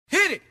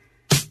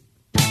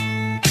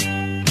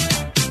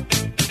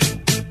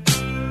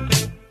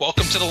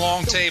to the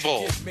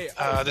Longtable.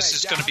 This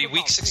is going to be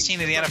week 16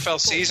 of the NFL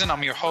season.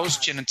 I'm your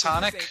host, Gin and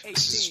Tonic.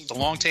 This is the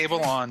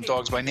Longtable on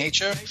Dogs by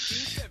Nature.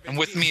 And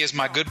with me is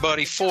my good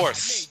buddy,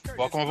 Fourth.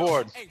 Welcome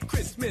aboard.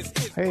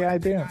 Hey, how you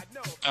doing?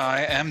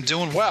 I am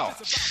doing well.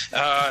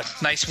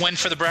 Nice win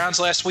for the Browns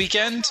last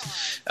weekend.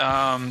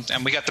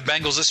 And we got the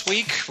Bengals this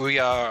week. We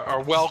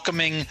are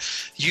welcoming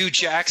Hugh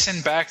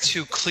Jackson back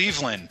to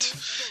Cleveland.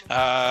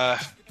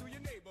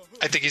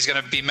 I think he's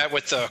going to be met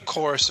with a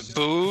chorus of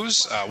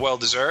boos,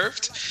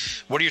 well-deserved.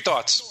 What are your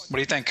thoughts? What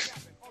do you think?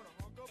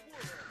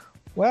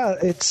 Well,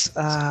 it's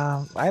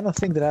I don't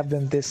think that I've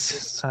been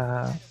this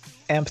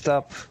amped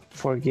up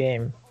for a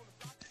game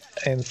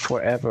in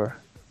forever.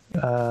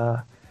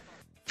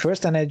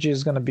 First energy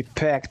is going to be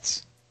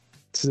packed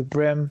to the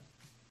brim.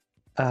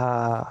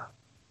 The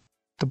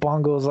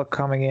bongos are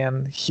coming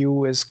in.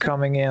 Hugh is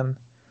coming in.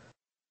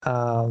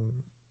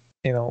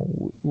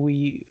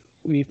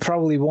 We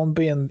probably won't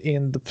be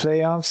in the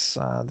playoffs.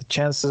 The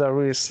chances are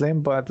really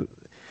slim, but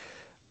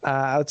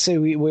I would say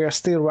we are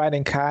still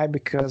riding high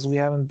because we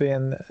haven't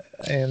been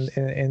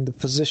in the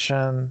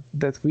position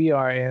that we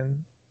are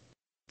in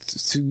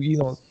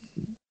to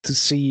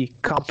see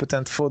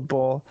competent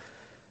football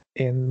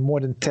in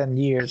more than 10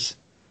 years.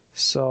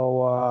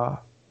 So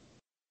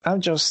I'm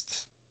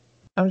just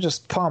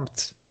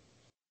pumped.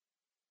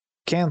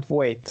 Can't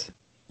wait.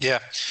 Yeah,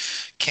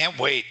 can't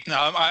wait.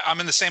 No, I'm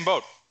in the same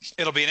boat.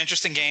 It'll be an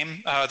interesting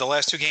game. The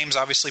last two games,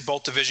 obviously,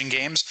 both division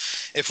games.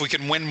 If we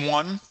can win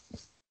one,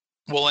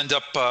 we'll end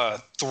up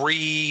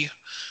 3-2-1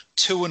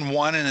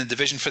 in the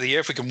division for the year.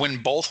 If we can win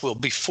both, we'll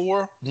be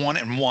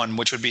 4-1-1,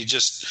 which would be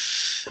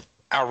just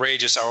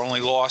outrageous. Our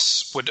only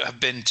loss would have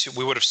been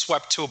we would have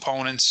swept two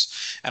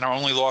opponents, and our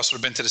only loss would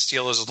have been to the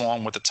Steelers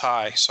along with the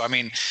tie. So I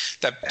mean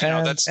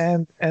that's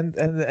and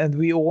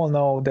we all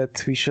know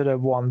that we should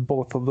have won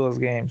both of those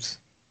games.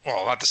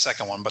 Well, not the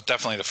second one, but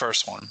definitely the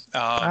first one.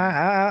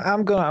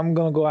 I'm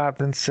gonna go out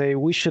and say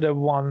we should have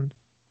won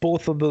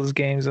both of those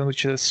games and we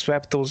should have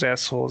swept those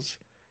assholes.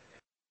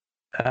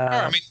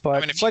 Coulda,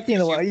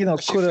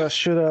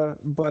 shoulda.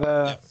 But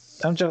yeah.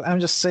 I'm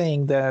just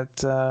saying that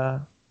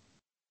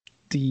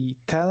the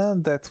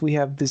talent that we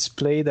have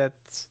displayed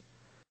at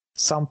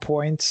some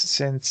point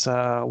since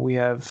we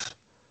have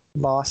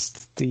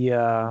lost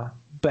the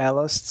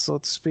ballast, so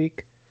to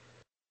speak.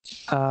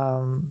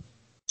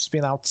 It's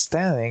been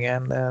outstanding,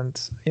 and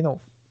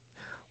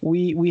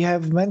we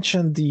have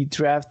mentioned the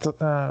draft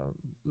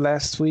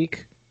last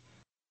week,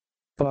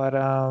 but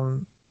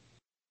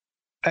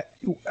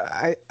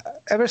I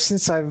ever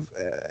since I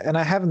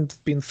haven't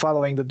been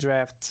following the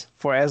draft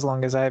for as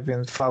long as I've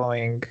been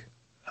following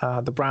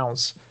the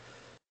Browns.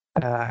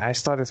 I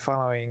started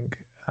following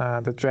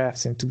the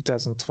draft in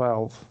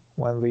 2012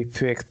 when we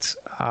picked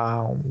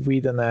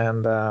Whedon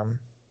and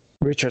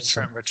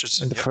Richardson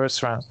in the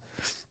first round.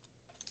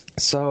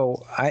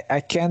 So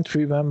I can't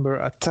remember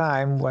a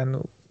time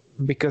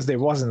because there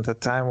wasn't a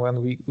time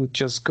when we would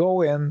just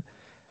go in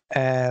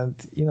and,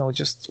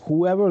 just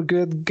whoever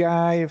good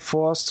guy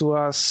falls to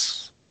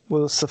us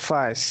will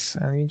suffice.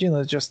 And,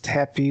 just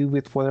happy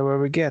with whatever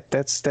we get.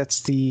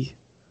 That's the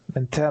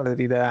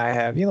mentality that I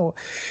have.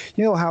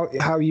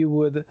 How you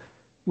would,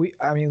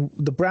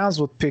 the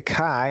Browns would pick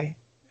high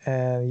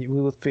and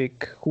we would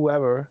pick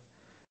whoever.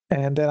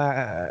 And then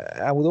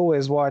I would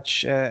always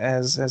watch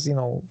as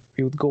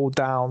we would go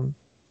down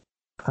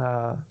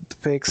the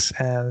picks,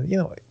 and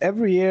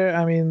every year,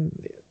 in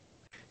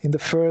the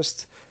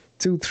first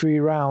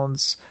 2-3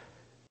 rounds,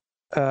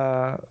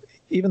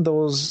 even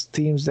those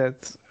teams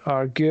that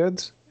are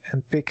good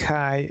and pick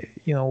high,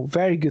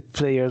 very good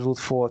players would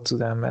fall to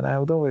them, and I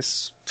would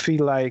always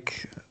feel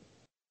like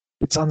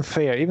it's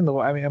unfair, even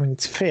though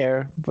it's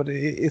fair, but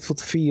it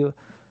would feel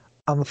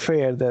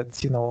unfair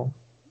that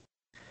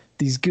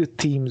these good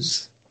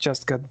teams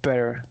just got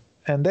better.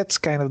 And that's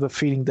kind of the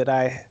feeling that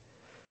I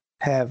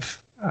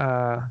have.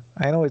 I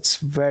know it's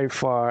very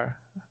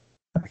far,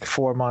 like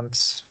 4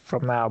 months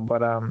from now,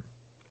 but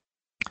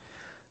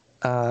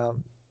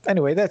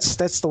anyway,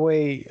 that's the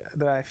way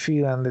that I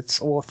feel, and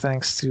it's all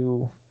thanks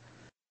to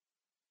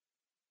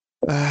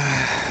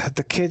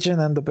the Kitchen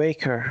and the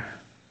Baker.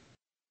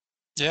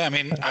 Yeah,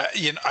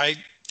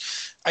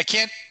 I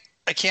can't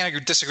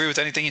disagree with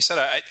anything you said.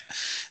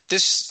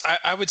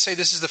 I would say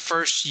this is the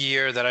first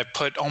year that I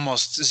put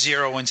almost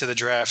zero into the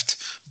draft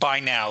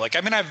by now.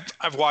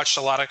 I've watched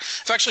I've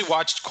actually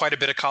watched quite a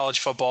bit of college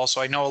football,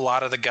 so I know a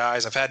lot of the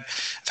guys. I've had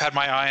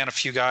my eye on a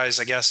few guys,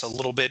 I guess, a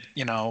little bit.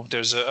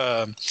 There's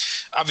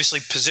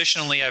obviously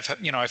positionally,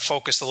 I've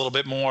focused a little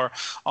bit more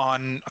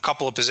on a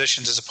couple of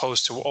positions as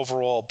opposed to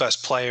overall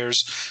best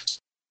players.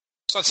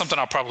 So that's something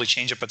I'll probably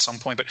change up at some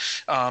point. But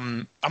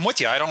I'm with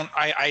you.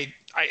 I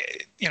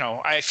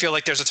feel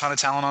like there's a ton of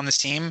talent on this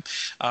team.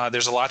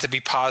 There's a lot to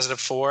be positive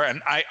for,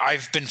 and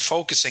I've been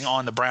focusing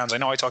on the Browns. I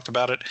know I talked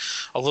about it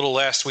a little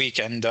last week,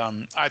 and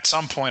at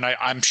some point,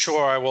 I'm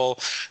sure I will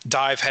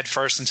dive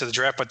headfirst into the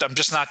draft, but I'm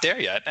just not there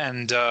yet.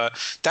 And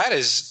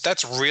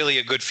that's really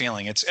a good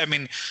feeling.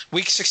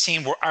 Week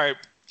 16,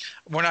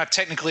 we're not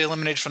technically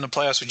eliminated from the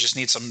playoffs. We just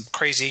need some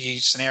crazy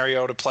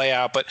scenario to play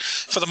out. But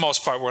for the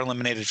most part, we're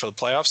eliminated for the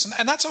playoffs.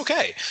 And that's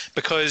okay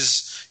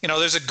because,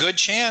 there's a good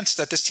chance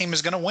that this team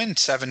is going to win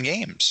 7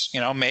 games,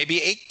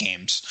 maybe 8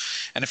 games.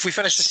 And if we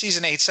finish the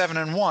season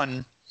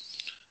 8-7-1,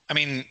 I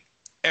mean,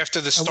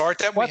 after the start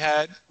that we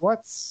had.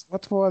 What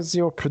was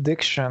your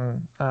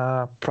prediction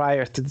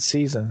prior to the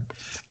season?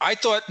 I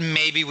thought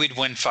maybe we'd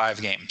win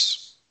 5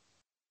 games.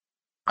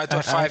 I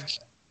thought 5.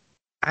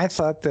 I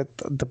thought that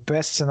the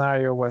best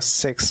scenario was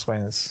 6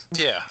 wins.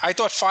 Yeah, I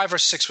thought 5 or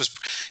 6 was,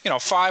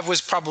 5 was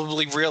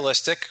probably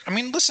realistic. I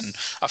mean, listen,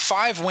 a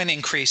 5-win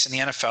increase in the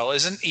NFL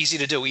isn't easy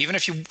to do, even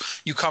if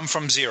you come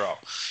from 0.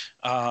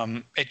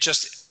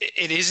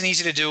 It isn't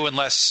easy to do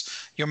unless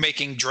you're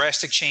making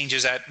drastic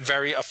changes at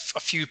a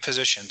few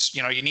positions.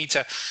 You need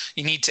to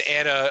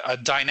add a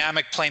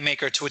dynamic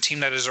playmaker to a team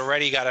that has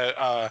already got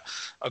a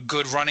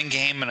good running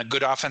game and a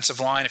good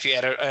offensive line. If you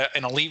add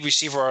an elite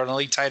receiver or an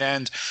elite tight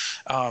end,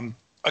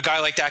 a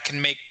guy like that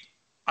can make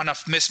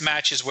enough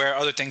mismatches where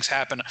other things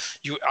happen.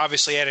 You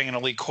obviously adding an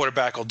elite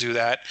quarterback will do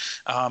that.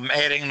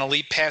 Adding an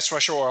elite pass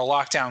rusher or a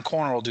lockdown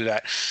corner will do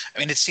that. I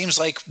mean, it seems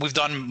like we've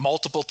done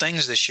multiple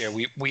things this year.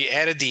 We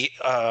added the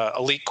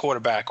elite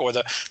quarterback or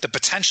the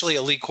potentially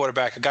elite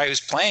quarterback, a guy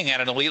who's playing at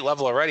an elite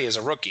level already as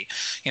a rookie.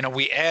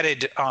 We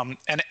added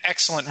an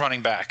excellent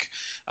running back.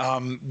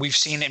 We've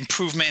seen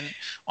improvement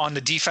on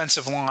the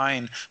defensive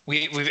line.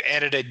 We've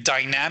added a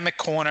dynamic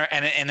corner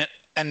and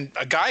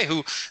a guy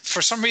who,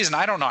 for some reason,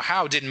 I don't know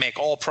how, didn't make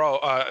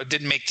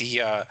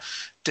the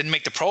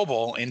Pro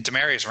Bowl in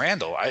Demarius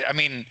Randall. I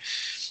mean,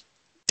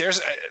 there's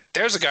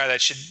a guy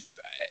that should.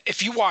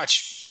 If you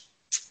watch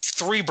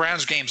 3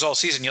 Browns games all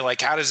season, you're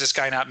like, how does this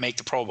guy not make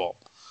the Pro Bowl?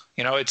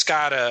 It's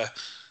got to.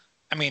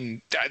 I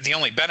mean, the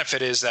only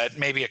benefit is that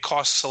maybe it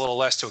costs a little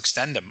less to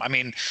extend him. I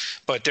mean,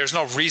 but there's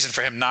no reason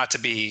for him not to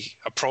be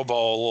a Pro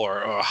Bowl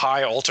or a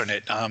high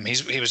alternate.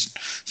 He was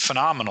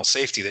phenomenal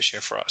safety this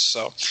year for us.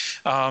 So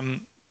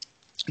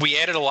we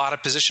added a lot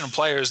of positional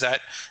players that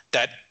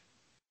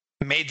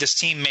made this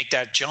team make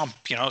that jump.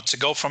 To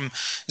go from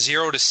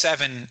 0 to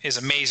 7 is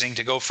amazing.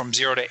 To go from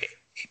 0 to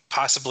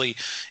possibly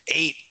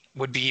 8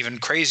 would be even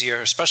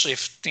crazier, especially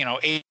if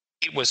 8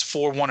 was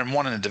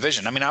 4-1-1 in the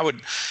division. I mean,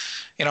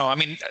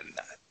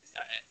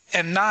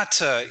 and not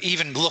to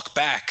even look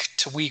back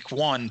to week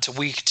 1, to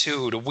week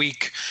 2, to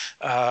week,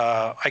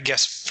 I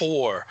guess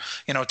 4,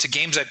 to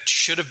games that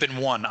should have been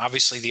won.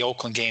 Obviously, the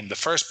Oakland game, the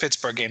first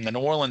Pittsburgh game, the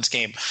New Orleans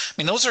game. I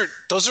mean, those are.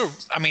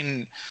 I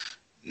mean,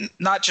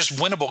 not just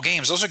winnable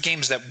games. Those are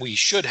games that we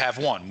should have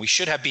won. We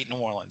should have beat New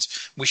Orleans.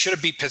 We should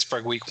have beat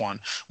Pittsburgh week 1.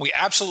 We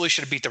absolutely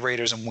should have beat the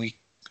Raiders in week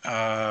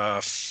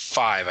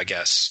 5, I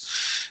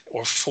guess,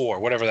 or 4,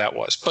 whatever that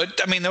was. But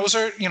I mean, those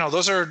are.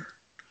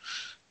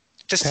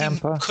 This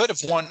Tampa. team could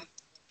have won.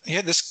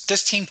 Yeah,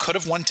 this team could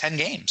have won 10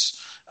 games.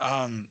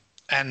 And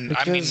because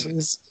I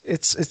mean,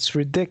 it's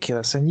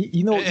ridiculous. And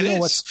you know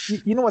what's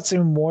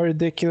even more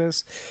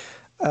ridiculous?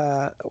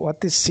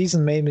 What this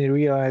season made me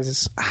realize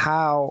is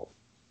how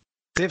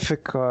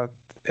difficult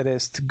it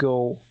is to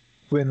go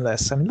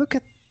winless. I mean, look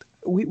at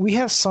we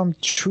have some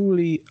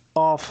truly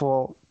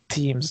awful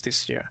teams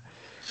this year,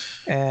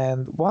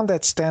 and one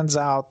that stands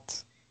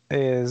out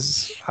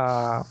is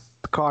the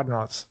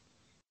Cardinals.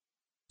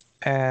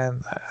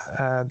 And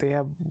they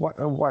have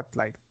what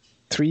like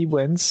 3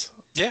 wins.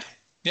 Yeah.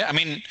 I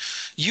mean,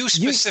 you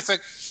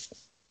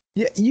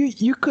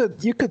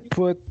could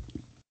put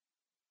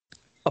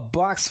a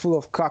box full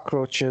of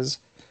cockroaches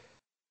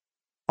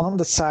on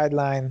the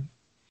sideline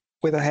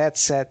with a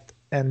headset,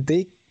 and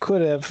they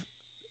could have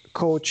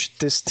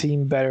coached this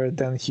team better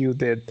than Hugh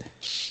did.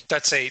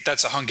 That's a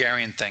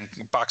Hungarian thing.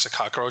 Box of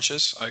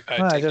cockroaches.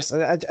 I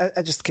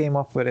just came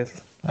up with it.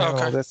 I don't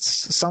know.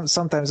 That's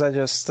sometimes I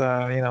just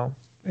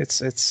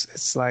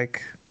It's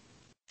like,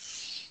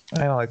 I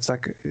don't know, it's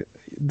like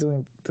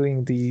doing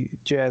the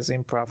jazz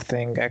improv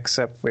thing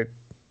except with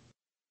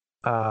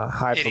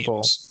hyperbole.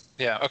 Idioms.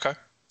 Yeah. Okay.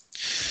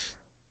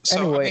 So,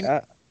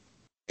 anyway,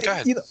 go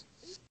ahead.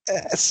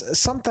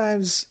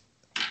 Sometimes,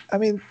 I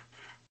mean,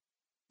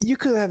 you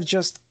could have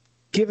just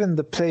given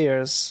the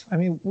players. I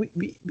mean,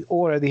 we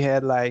already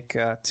had like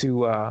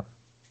 2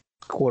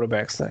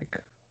 quarterbacks,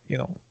 like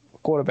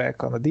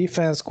quarterback on the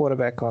defense,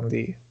 quarterback on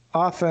the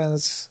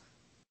offense.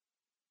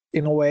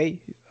 In a way,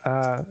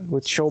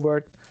 with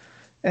Schobert,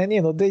 and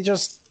they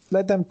just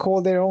let them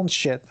call their own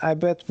shit. I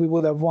bet we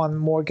would have won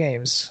more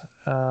games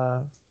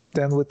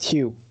than with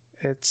Hugh.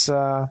 It's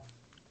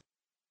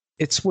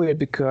weird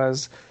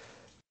because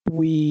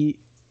the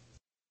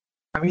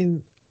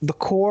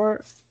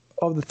core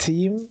of the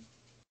team,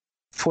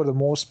 for the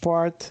most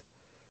part,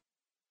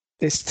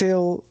 is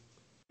still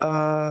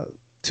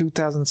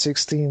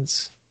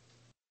 2016's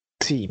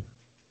team.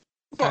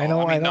 Well, I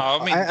know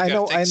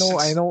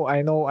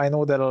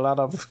that a lot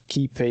of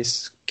key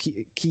pieces.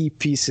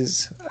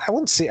 I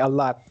wouldn't say a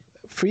lot.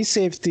 Free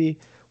safety,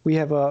 we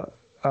have a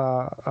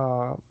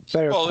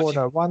better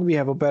corner. We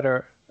have a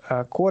better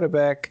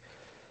quarterback,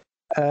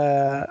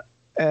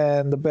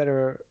 and a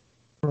better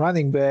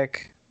running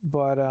back.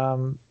 But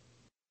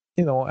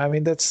I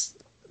mean, that's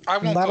I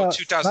won't not go not.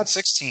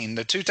 2016.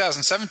 The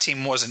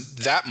 2017 wasn't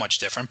that much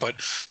different, but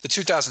the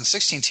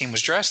 2016 team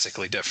was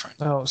drastically different.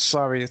 Oh,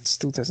 sorry, it's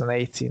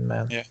 2018,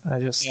 man. Yeah, I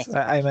yeah. just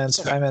I It's meant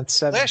okay. I meant Last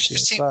 17.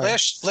 year's team, Sorry.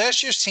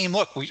 last year's team.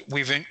 Look,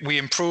 we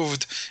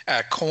improved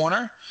at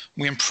corner.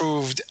 We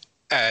improved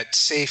at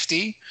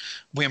safety.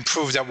 We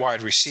improved at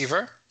wide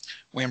receiver.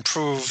 We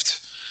improved,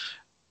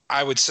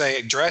 I would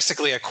say,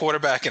 drastically at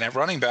quarterback and at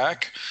running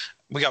back.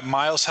 We got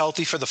Miles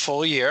healthy for the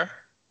full year.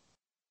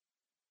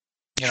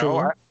 You know,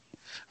 True.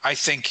 I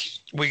think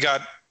we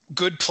got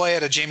good play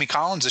out of Jamie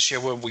Collins this year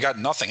where we got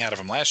nothing out of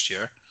him last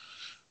year.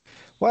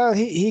 Well,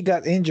 he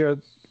got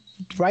injured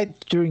right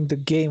during the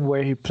game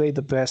where he played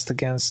the best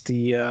against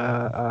the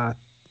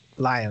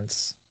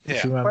Lions, if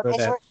Yeah. you remember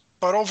that.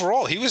 But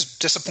overall, he was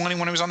disappointing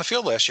when he was on the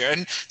field last year.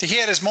 And he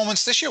had his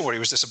moments this year where he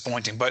was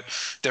disappointing, but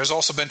there's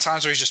also been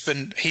times where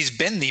he's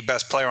been the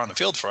best player on the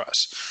field for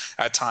us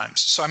at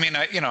times. So I mean,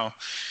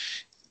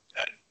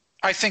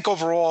 I think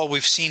overall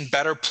we've seen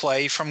better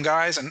play from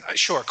guys, and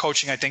sure,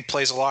 coaching I think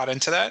plays a lot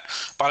into that.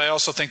 But I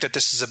also think that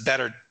this is a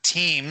better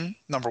team,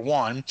 number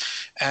one,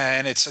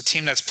 and it's a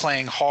team that's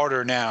playing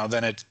harder now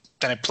than it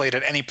played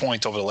at any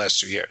point over the last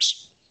 2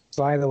 years.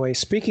 By the way,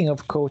 speaking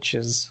of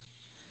coaches,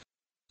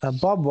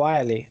 Bob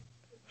Wiley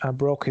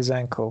broke his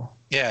ankle,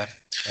 Yeah,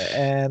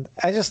 and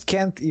I just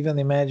can't even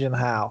imagine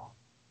how.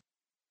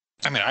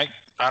 I mean, I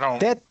don't.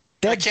 That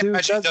I that can't dude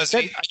imagine he does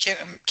does. that. I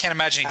can't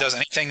imagine he does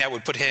anything that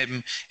would put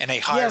him in a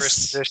high risk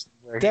Yes, position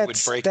where he would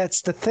break.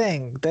 that's the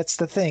thing. That's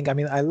the thing. I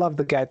mean, I love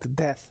the guy to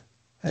death.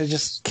 I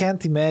just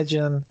can't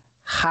imagine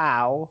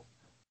how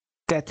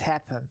that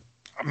happened.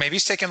 Maybe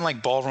he's taking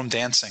like ballroom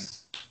dancing,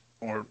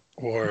 or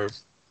who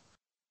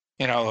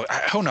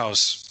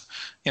knows.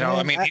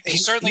 I mean, he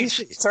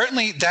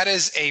certainly that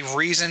is a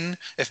reason.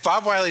 If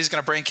Bob Wiley is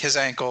going to break his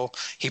ankle,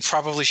 he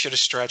probably should have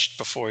stretched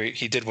before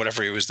he did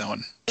whatever he was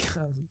doing.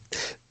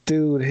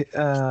 Dude,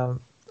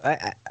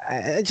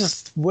 I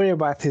just worry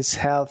about his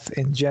health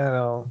in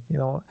general.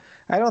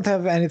 I don't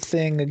have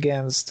anything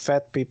against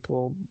fat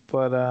people,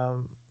 but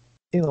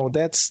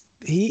that's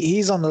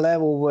he's on the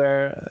level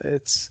where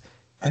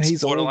and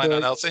he's borderline older.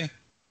 Unhealthy.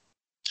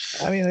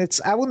 I mean,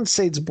 I wouldn't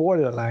say it's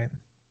borderline.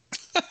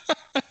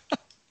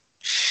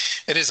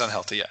 It is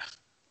unhealthy, yeah.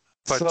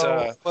 But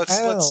So, let's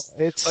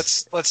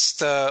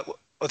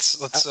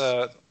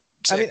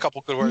say a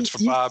couple good words for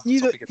Bob.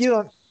 You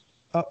don't.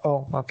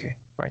 Oh, okay,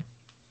 right.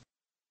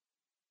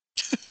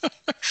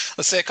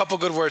 Let's say a couple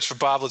good words for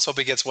Bob. Let's hope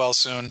he gets well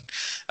soon.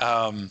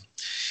 I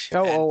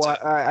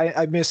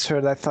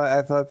misheard. I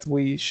thought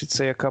we should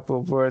say a couple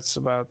of words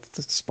about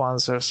the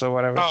sponsors or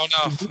whatever. Oh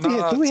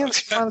Do we have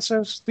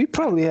sponsors? We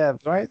probably have,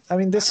 right? I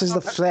mean, this is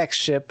the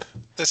flagship.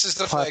 This is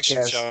the podcast.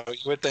 flagship show.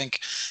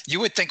 You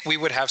would think we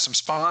would have some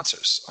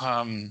sponsors,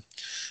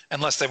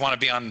 unless they want to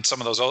be on some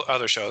of those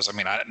other shows. I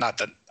mean, not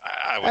that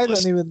I would. I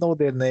don't even know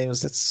their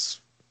names.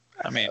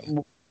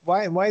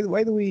 Why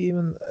do we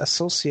even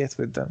associate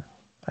with them?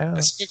 I don't know.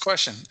 It's a good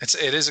question.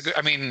 It is a good.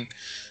 I mean,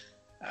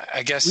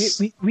 I guess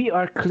we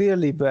are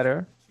clearly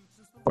better,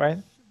 right?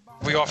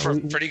 We offer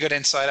pretty good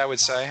insight. I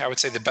would say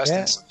the best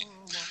insight.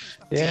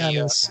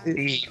 Yeah,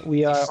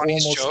 we are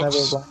almost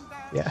jokes. never.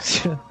 Yeah,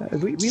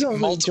 we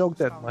don't really joke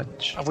that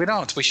much. We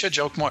don't. We should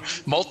joke more.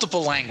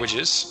 Multiple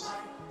languages.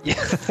 Yeah,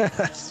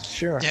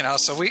 sure.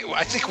 So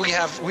I think we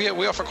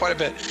offer quite a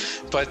bit,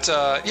 but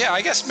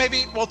I guess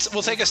maybe we'll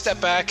take a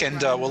step back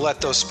and we'll let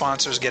those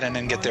sponsors get in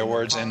and get their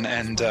words in,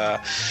 and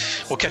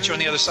we'll catch you on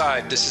the other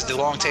side. This is the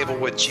Longtable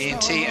with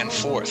G&T and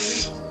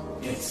Fourth.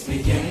 It's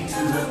beginning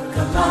to look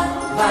a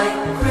lot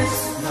like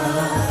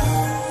Christmas.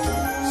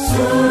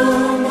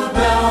 Soon the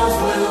bells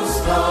will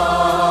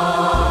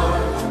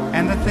start,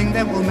 and the thing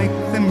that will make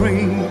them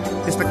ring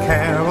is the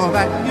carol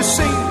that you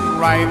sing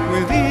right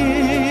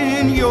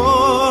within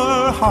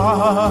your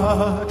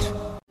heart.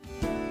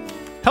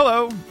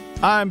 Hello,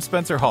 I'm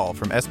Spencer Hall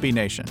from SB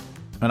Nation,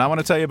 and I want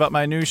to tell you about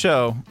my new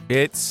show,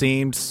 It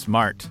Seemed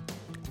Smart.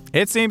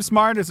 It Seemed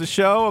Smart is a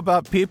show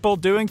about people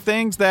doing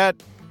things that,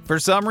 for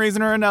some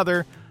reason or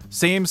another,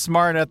 seem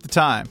smart at the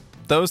time.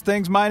 Those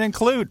things might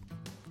include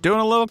doing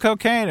a little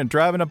cocaine and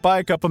driving a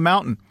bike up a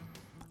mountain.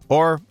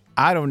 Or,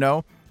 I don't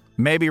know,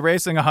 maybe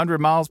racing 100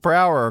 miles per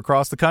hour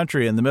across the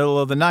country in the middle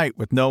of the night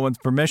with no one's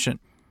permission.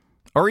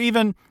 Or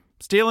even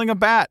stealing a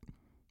bat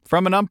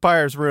from an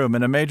umpire's room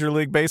in a Major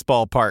League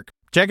Baseball park.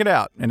 Check it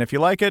out, and if you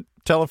like it,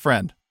 tell a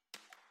friend.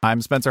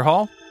 I'm Spencer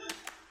Hall.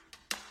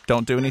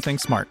 Don't do anything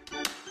smart.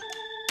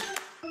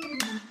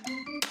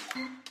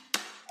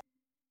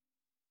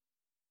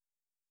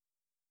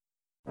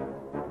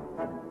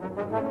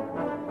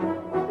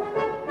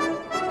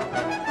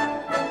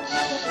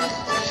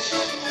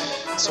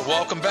 So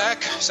welcome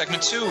back,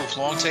 segment 2,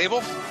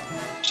 Longtable,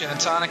 Gin and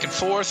Tonic and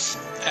Fourth,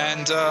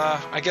 and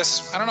I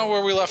guess I don't know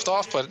where we left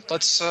off, but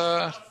let's.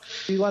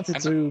 We wanted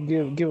to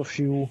give a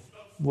few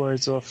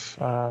words of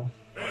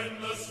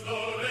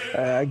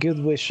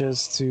good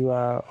wishes to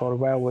or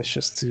well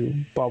wishes to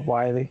Bob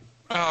Wiley.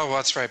 Oh, well,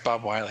 that's right,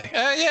 Bob Wiley.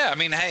 Yeah, I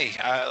mean, hey,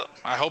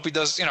 I hope he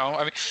does.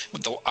 I mean,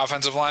 the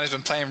offensive line has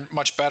been playing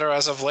much better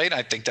as of late.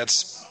 I think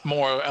that's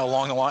more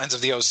along the lines of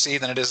the OC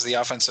than it is the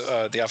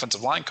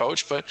offensive line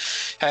coach. But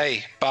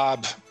hey,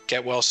 Bob,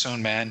 get well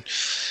soon, man.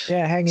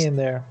 Yeah, hang in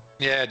there.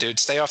 Yeah, dude,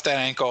 stay off that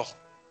ankle.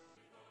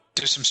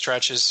 Do some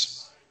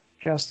stretches,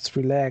 Just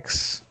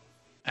relax.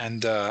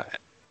 and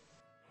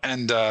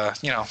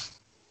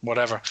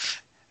whatever.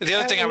 The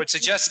other thing I would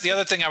suggest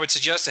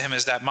to him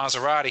is that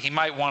Maserati. He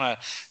might want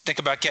to think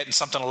about getting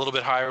something a little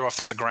bit higher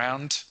off the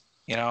ground.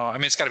 I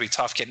mean, it's got to be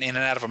tough getting in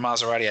and out of a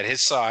Maserati at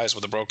his size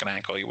with a broken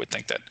ankle. You would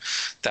think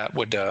that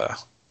would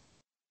That's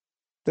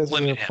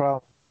limit a him.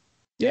 problem.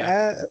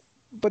 Yeah,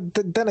 but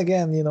then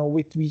again,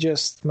 we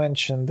just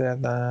mentioned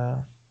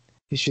that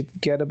he should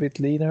get a bit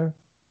leaner.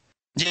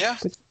 Yeah,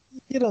 But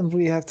you don't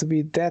really have to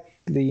be that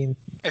lean.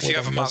 if you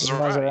with have a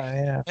Maserati.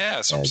 yeah. Yeah,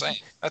 that's what I'm saying.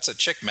 That's a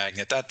chick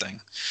magnet, that thing.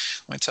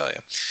 Let me tell you.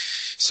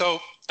 So,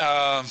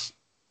 I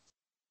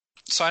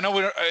know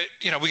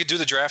we could do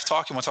the draft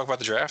talk. You want to talk about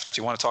the draft?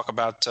 Do you want to talk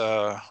about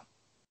the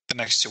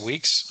next 2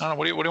 weeks? I don't know.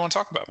 What do you want to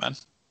talk about, man?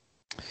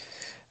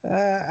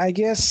 I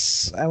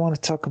guess I want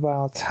to talk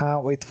about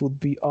how it would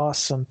be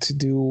awesome to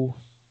do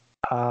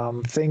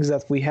things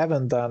that we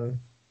haven't done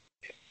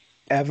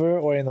ever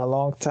or in a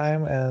long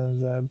time.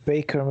 And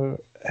Baker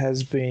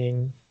has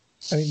been.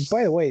 I mean,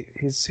 by the way,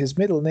 his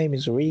middle name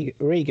is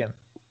Regan.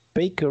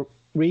 Baker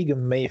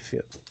Regan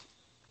Mayfield.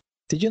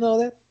 Did you know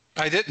that?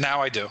 I did.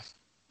 Now I do.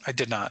 I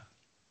did not.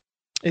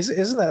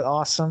 Isn't that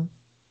awesome?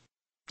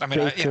 I mean,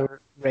 Baker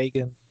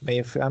Regan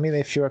Mayfield. I mean,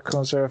 if you're a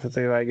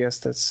conservative, I guess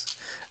that's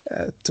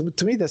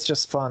to me that's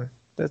just fun.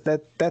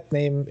 That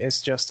name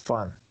is just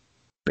fun.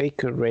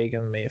 Baker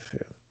Regan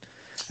Mayfield.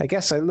 I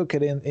guess I look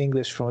at it in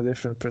English from a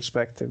different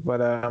perspective,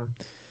 but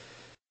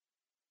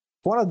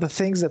one of the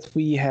things that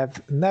we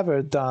have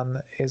never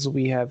done is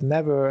we have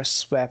never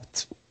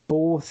swept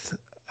both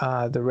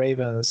the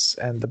Ravens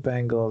and the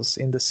Bengals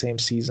in the same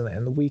season,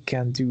 and we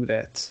can do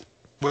that.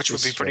 which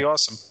would be pretty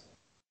awesome.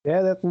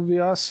 Yeah, that would be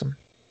awesome.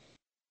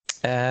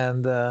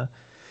 And the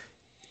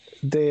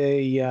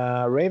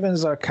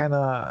Ravens are kind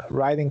of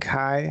riding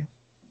high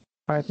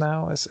right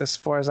now, as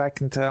far as I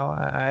can tell.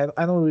 I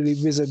don't really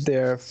visit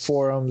their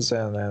forums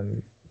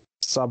and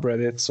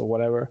subreddits or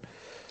whatever,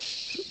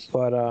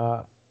 but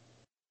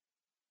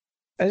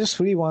I just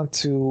really want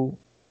to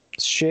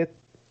shit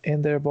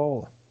in their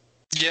bowl.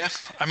 Yeah,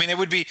 I mean, it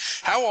would be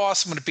how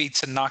awesome would it be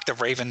to knock the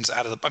Ravens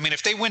out of the? I mean,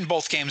 if they win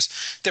both games,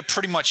 they're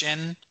pretty much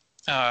in.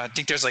 I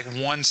think there's like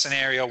one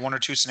or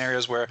two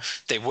scenarios where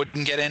they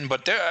wouldn't get in,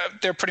 but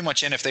they're pretty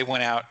much in if they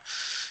win out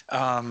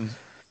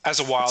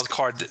as a wild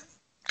card.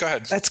 Go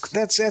ahead. That's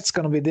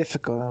going to be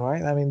difficult,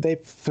 right? I mean, they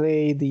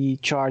play the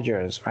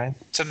Chargers, right?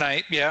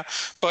 Tonight, yeah,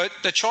 but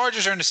the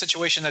Chargers are in a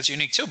situation that's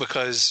unique too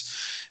because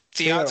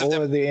the odds of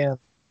them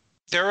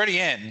they're already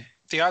in.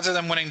 The odds of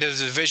them winning the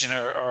division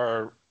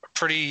are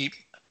pretty.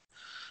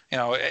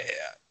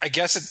 I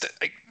guess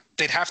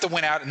they'd have to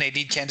win out, and they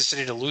need Kansas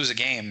City to lose a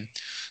game.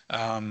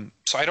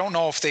 So I don't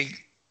know if they.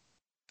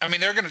 I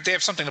mean, they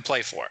have something to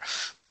play for,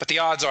 but the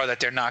odds are that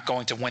they're not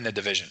going to win the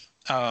division.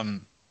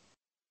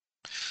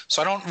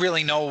 So I don't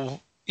really know.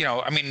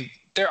 I mean,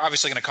 they're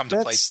obviously going to come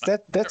to play.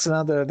 That's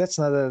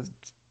another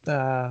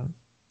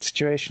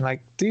situation.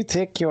 Like, do you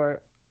take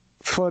your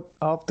foot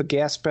off the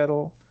gas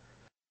pedal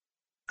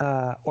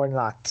or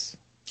not?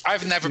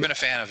 I've never been a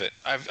fan of it.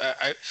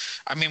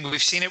 I mean,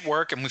 we've seen it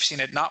work and we've seen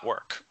it not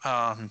work.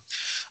 A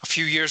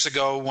few years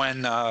ago,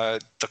 when the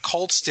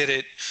Colts did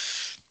it,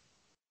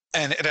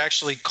 and it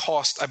actually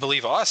cost, I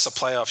believe, us a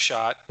playoff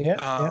shot.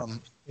 Yeah,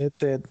 it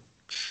did.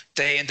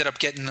 They ended up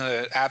getting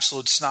the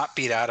absolute snot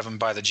beat out of them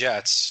by the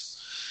Jets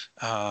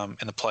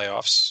in the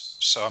playoffs.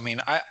 So, I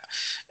mean,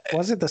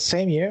 was it the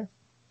same year?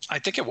 I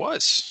think it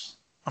was.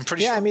 I'm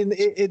pretty sure. Yeah, I mean,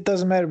 it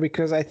doesn't matter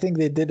because I think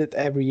they did it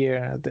every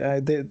year.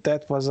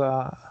 That was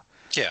a.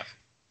 Yeah.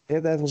 Yeah,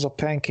 that was a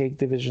pancake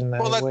division.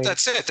 Well, anyway.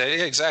 that's it.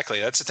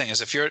 Exactly. That's the thing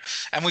is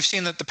and we've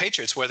seen that the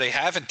Patriots where they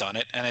haven't done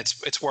it and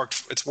it's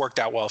worked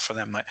out well for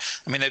them. I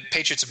mean, the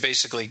Patriots have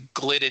basically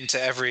glid into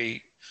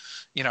every,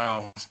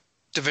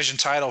 division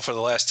title for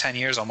the last 10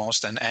 years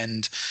almost,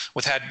 and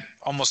with had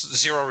almost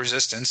zero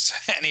resistance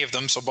to any of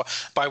them. So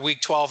by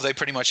week 12, they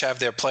pretty much have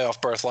their playoff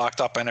berth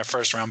locked up and their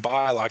first round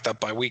bye locked up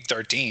by week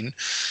 13.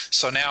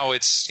 So now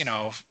it's,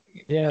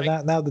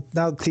 Yeah, now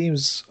the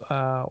teams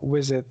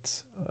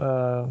visit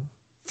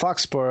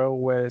Foxborough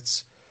where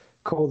it's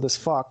cold as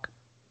fuck,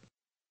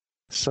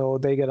 so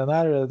they get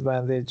another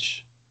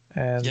advantage,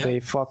 and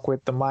they fuck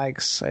with the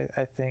mics,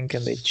 I think,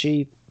 and they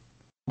cheat.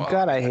 Well,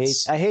 God, I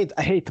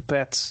hate the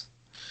Pets.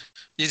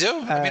 You do?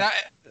 I mean,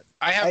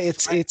 I have.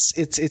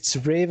 It's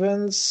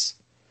Ravens,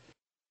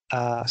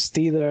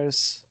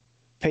 Steelers,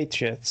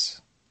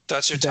 Patriots.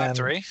 That's your top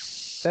three?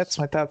 That's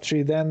my top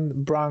three.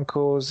 Then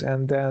Broncos,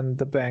 and then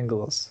the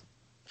Bengals.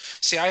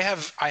 See, I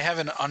have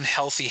an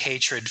unhealthy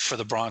hatred for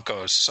the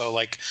Broncos. So,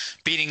 like,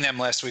 beating them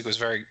last week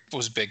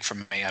was big for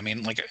me. I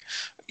mean, like,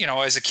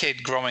 as a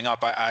kid growing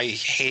up, I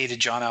hated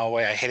John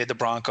Elway. I hated the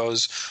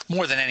Broncos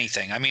more than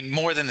anything. I mean,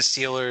 more than the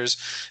Steelers,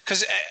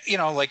 because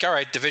all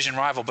right, division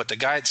rival, but the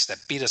guys that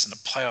beat us in the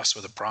playoffs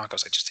were the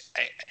Broncos.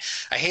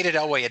 I hated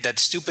Elway. He had that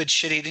stupid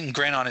shit-eating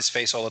grin on his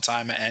face all the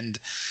time, and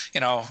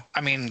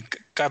I mean,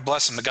 God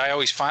bless him. The guy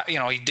always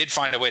he did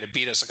find a way to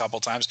beat us a couple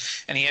of times,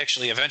 and he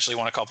actually eventually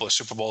won a couple of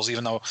Super Bowls,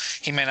 even though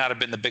he may not have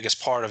been the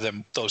biggest part of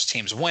those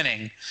teams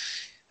winning.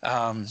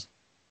 I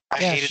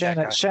hated that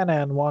guy.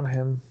 Shanahan won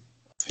him.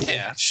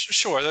 Yeah,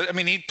 sure. I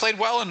mean, he played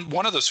well in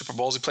one of those Super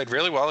Bowls. He played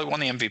really well. He won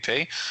the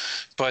MVP.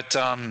 But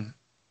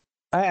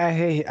I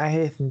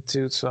hate him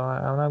too. So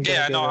I'm not.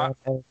 Yeah, no,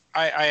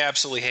 I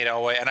absolutely hate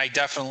Elway, and I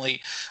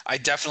definitely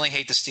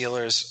hate the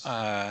Steelers.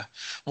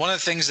 One of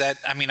the things that,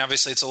 I mean,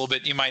 obviously it's a little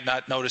bit, you might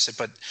not notice it,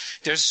 but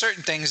there's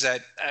certain things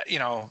that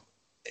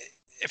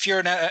if you're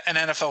an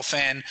NFL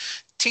fan,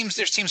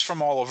 there's teams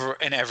from all over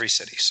in every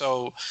city.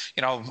 So,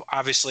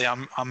 obviously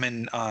I'm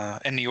in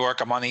New York,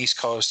 I'm on the East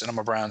Coast, and I'm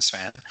a Browns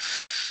fan.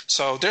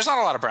 So there's not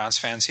a lot of Browns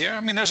fans here. I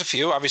mean, there's a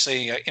few.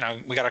 Obviously,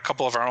 we got a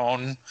couple of our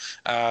own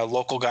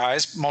local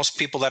guys. Most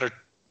people that are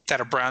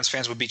Browns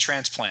fans would be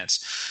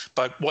transplants.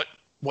 But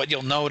what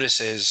you'll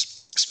notice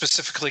is,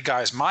 specifically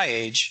guys my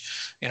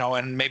age,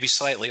 and maybe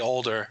slightly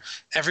older,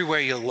 everywhere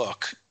you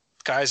look,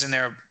 guys in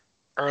their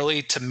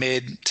early to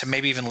mid to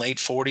maybe even late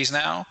 40s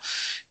now,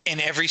 in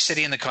every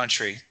city in the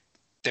country,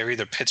 they're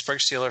either Pittsburgh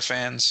Steelers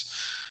fans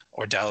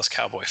or Dallas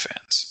Cowboy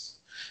fans,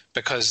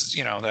 because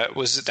that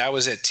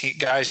was it.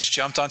 Guys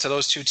jumped onto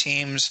those two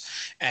teams,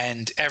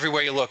 and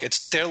everywhere you look,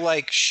 they're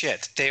like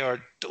shit. They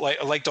are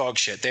like dog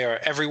shit. They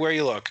are everywhere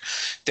you look.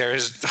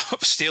 There's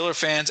Steeler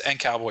fans and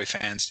Cowboy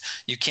fans.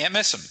 You can't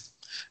miss them.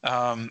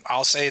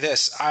 I'll say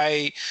this: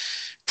 I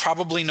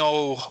probably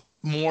know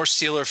more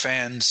Steeler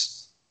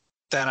fans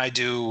than I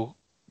do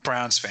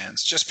Browns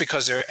fans, just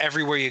because they're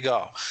everywhere you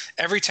go,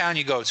 every town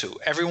you go to,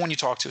 everyone you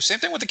talk to. Same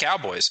thing with the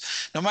Cowboys.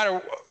 No matter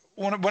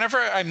whenever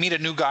I meet a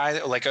new guy,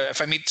 like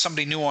if I meet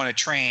somebody new on a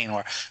train,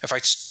 or if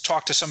I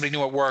talk to somebody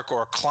new at work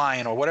or a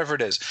client or whatever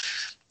it is,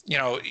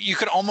 you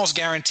could almost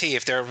guarantee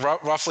if they're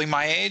roughly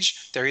my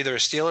age, they're either a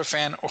Steeler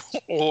fan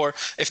or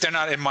if they're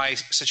not in my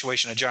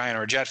situation, a Giant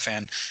or a Jet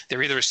fan,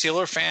 they're either a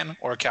Steeler fan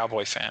or a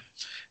Cowboy fan.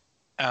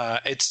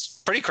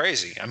 It's pretty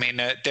crazy. I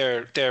mean,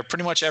 they're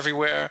pretty much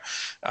everywhere.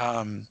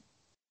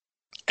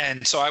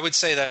 And so I would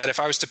say that if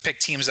I was to pick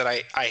teams that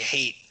I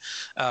hate,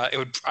 it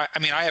would. I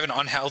mean, I have an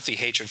unhealthy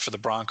hatred for the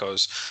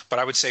Broncos, but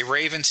I would say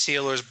Ravens,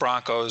 Steelers,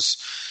 Broncos,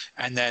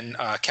 and then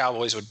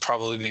Cowboys would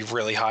probably be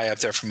really high up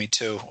there for me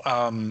too.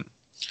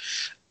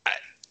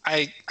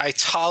 I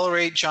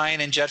tolerate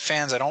Giant and Jet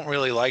fans. I don't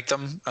really like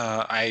them.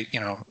 To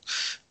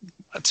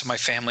my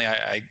family,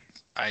 I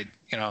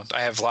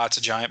have lots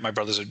of Giant. My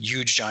brother's a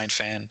huge Giant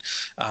fan.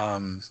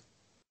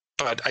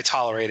 But I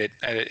tolerate it.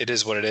 It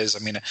is what it is. I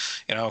mean,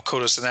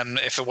 kudos to them.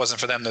 If it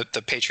wasn't for them,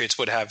 the Patriots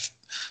would have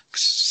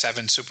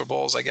 7 Super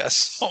Bowls, I guess.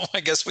 So I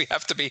guess we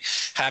have to be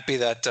happy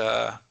that,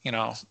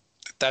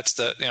 that's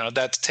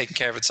taking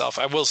care of itself.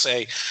 I will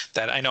say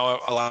that I know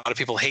a lot of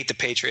people hate the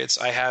Patriots.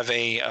 I have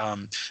a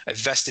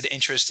vested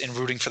interest in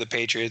rooting for the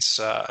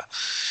Patriots.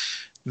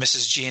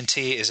 Mrs.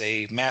 G&T is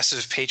a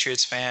massive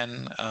Patriots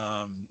fan.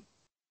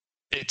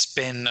 It's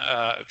been,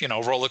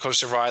 roller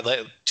coaster ride.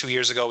 2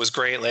 years ago was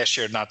great. Last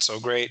year, not so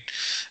great.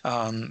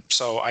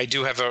 So I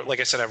do have like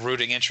I said, a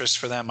rooting interest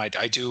for them. I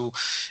do.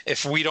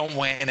 If we don't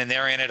win and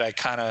they're in it, I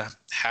kind of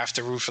have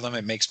to root for them.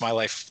 It makes my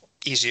life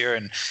easier.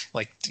 And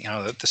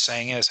the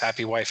saying is,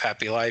 happy wife,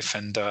 happy life.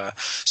 And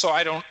so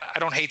I don't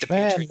hate the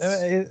Patriots.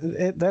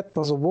 That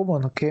was a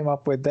woman who came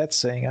up with that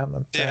saying.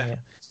 I'm telling you.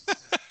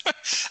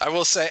 I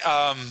will say,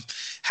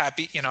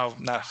 happy,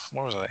 what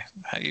was I?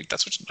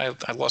 That's what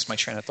I lost my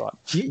train of thought.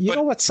 You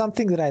know what's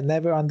something that I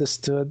never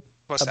understood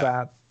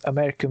about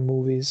American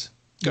movies?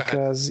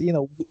 Because,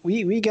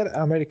 we get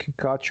American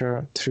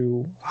culture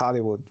through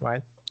Hollywood,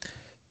 right?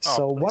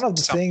 So one of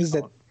the things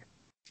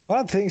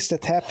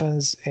that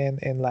happens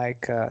in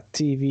like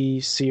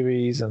TV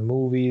series and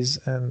movies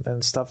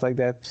and stuff like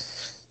that,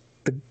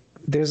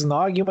 there's an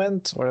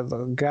argument or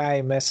the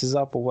guy messes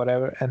up or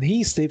whatever, and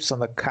he sleeps on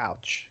the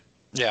couch.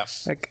 Yeah.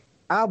 Like,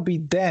 I'll be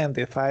damned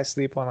if I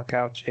sleep on a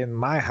couch in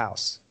my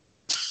house.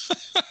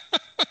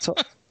 So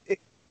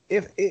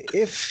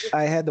if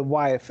I had a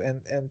wife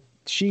and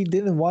she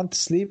didn't want to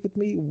sleep with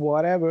me,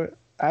 whatever,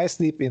 I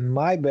sleep in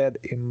my bed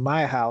in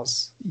my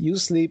house. You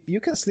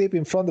can sleep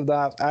in front of the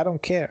house. I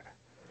don't care.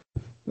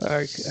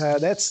 Like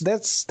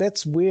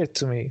that's weird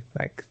to me.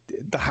 Like,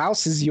 the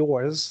house is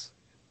yours.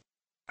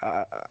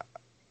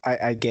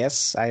 I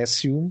guess, I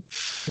assume,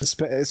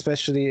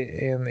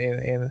 especially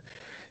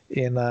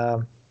in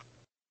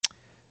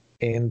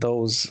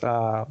those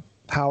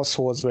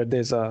households where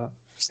there's a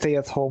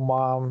stay-at-home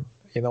mom,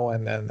 and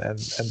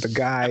the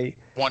guy,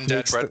 one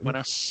dad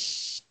breadwinner.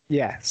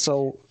 Yeah,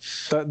 so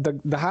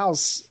the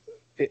house,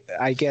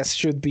 I guess,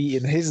 should be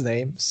in his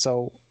name.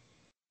 So,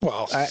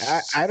 well,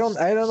 I don't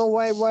know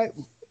why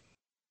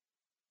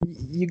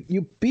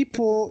you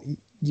people,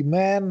 you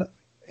men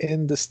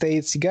in the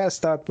States, you gotta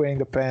start wearing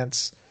the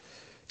pants,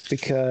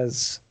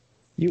 because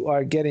you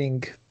are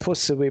getting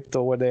pussy whipped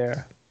over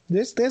there.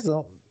 There's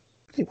no.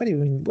 What do you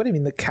mean? What do you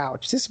mean the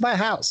couch? This is my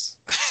house.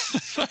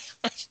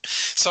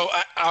 So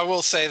I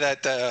will say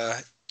that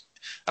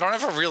I don't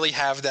ever really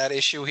have that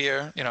issue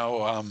here,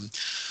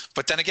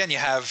 but then again, you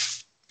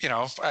have,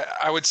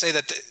 I would say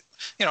that,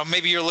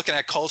 maybe you're looking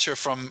at culture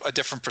from a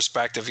different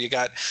perspective. You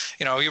got,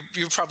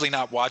 you're probably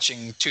not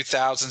watching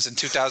 2000s and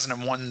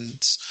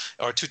 2001s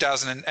or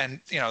 2000 and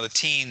the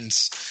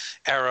teens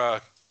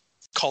era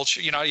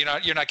culture. You're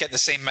not getting the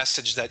same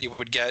message that you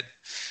would get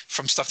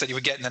from stuff that you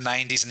would get in the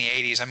 90s and the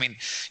 80s. I mean,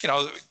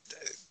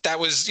 that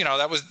was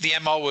the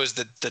MO was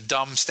the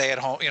dumb stay at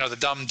home, the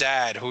dumb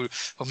dad who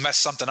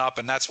messed something up,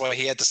 and that's why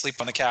he had to sleep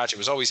on the couch. It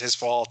was always his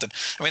fault. And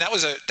I mean,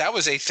 that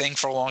was a thing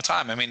for a long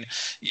time. I mean,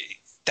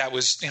 that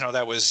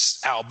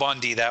was Al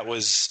Bundy, that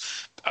was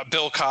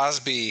Bill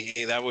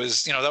Cosby, that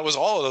was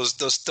all of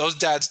those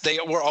dads. They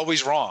were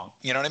always wrong.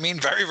 You know what I mean?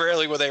 Very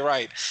rarely were they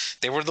right.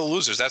 They were the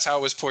losers. That's how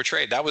it was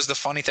portrayed. That was the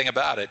funny thing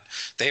about it.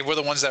 They were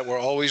the ones that were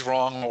always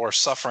wrong or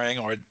suffering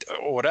or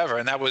whatever.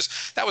 And that was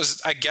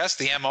I guess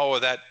the MO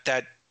of that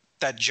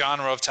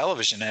genre of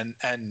television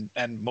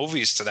and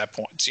movies to that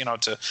point,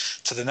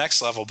 to the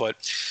next level. But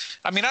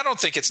I mean, I don't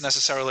think it's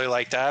necessarily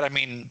like that. I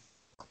mean,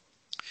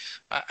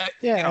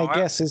 I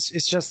guess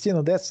it's just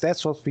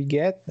that's what we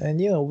get, and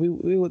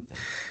we would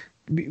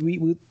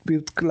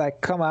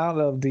like come out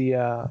of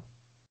the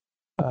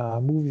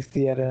movie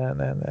theater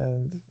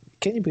and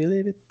can you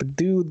believe it? The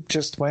dude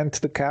just went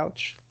to the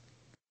couch.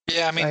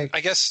 Yeah, I mean, I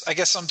guess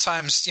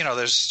sometimes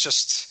it's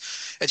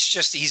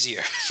just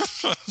easier.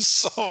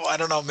 So I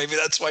don't know. Maybe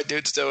that's why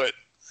dudes do it.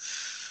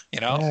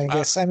 Yeah, I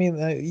guess. I mean,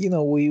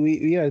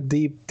 we are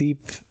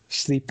deep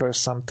sleepers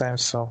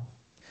sometimes. So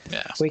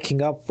yeah,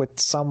 waking up with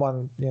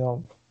someone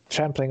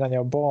trampling on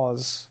your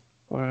balls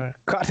or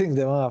cutting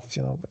them off.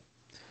 But,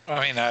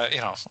 I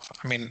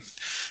mean,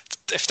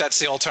 if that's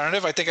the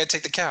alternative, I think I'd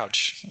take the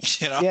couch.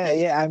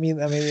 Yeah. I mean,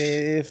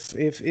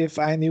 if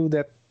I knew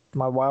that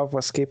my wife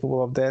was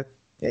capable of that,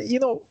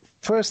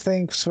 first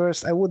things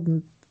first, I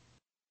wouldn't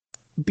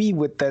be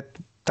with that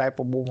type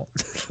of woman.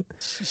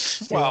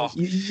 Well,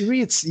 you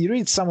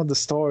read some of the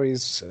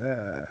stories.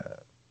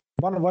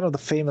 One of the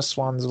famous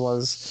ones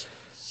was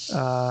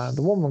the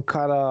woman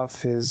cut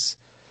off his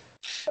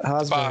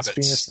husband's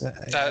penis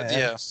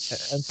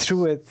and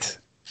threw it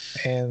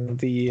in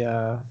the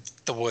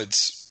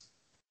woods.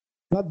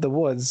 Not the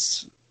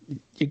woods.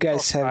 You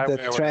guys have the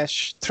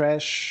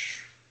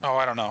trash. Oh,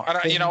 I don't know.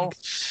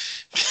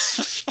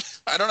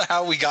 I don't know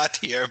how we got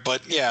here,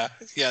 but yeah.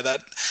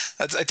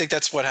 I think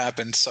that's what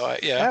happened. So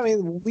yeah. I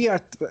mean, we are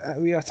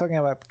talking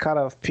about cut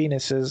off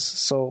penises,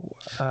 so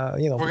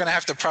we're gonna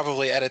have to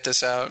probably edit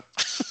this out.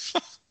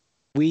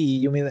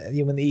 You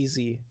mean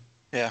easy?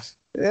 Yeah.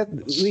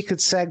 We could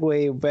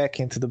segue back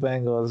into the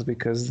Bengals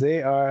because they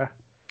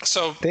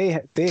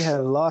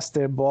have lost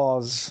their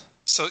balls.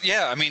 So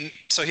yeah, I mean,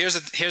 so here's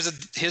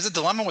a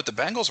dilemma with the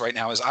Bengals right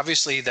now is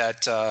obviously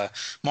that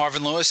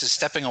Marvin Lewis is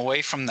stepping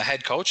away from the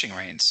head coaching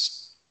reins.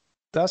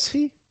 Does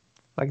he?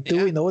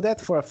 Do we know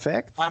that for a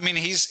fact? I mean,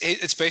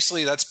 it's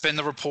basically that's been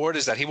the report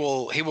is that he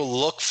will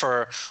look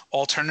for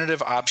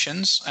alternative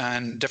options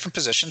and different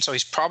positions. So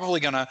he's probably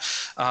gonna,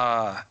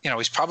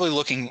 he's probably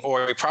looking,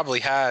 or he probably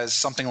has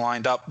something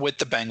lined up with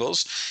the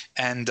Bengals,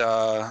 and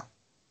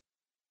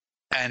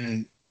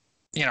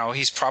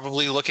he's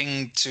probably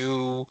looking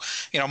to,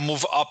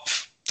 move up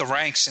the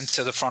ranks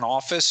into the front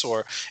office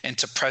or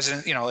into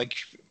president,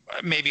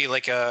 maybe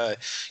like a,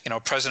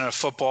 president of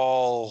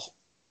football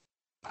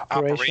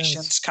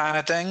operations kind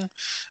of thing.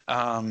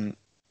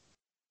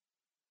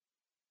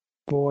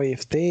 Boy,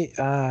 if they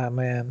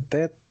man,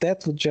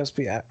 that would just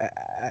be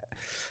I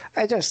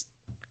just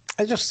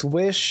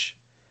wish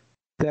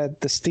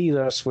that the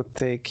Steelers would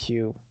take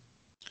you.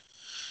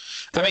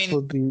 That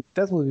would be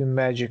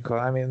magical.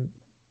 I mean,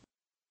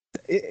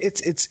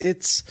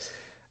 it's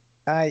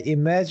I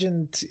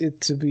imagined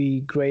it to be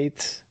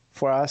great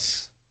for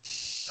us.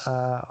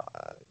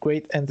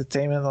 Great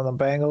entertainment on the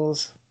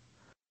Bengals.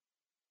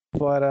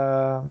 But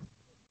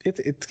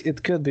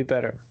it could be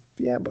better.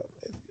 Yeah, but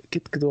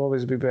it could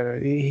always be better.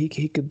 He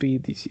could be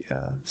the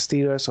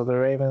Steelers or the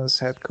Ravens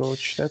head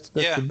coach. That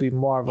could be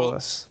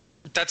marvelous.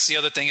 Well, that's the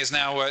other thing is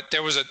now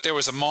there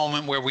was a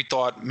moment where we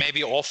thought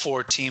maybe all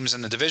four teams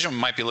in the division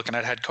might be looking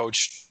at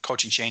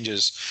coaching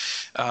changes.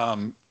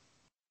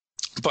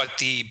 But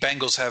the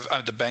Bengals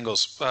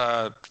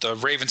the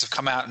Ravens have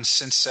come out and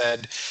since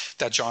said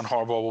that John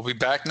Harbaugh will be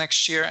back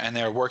next year, and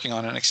they're working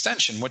on an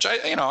extension, which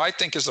I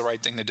think is the right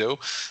thing to do.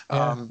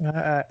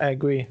 I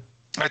agree.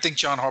 I think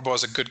John Harbaugh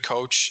is a good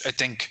coach. I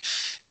think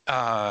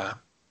that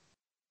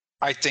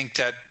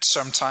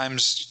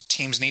sometimes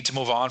teams need to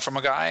move on from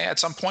a guy at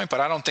some point, but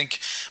I don't think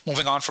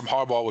moving on from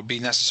Harbaugh would be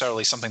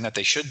necessarily something that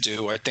they should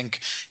do. I think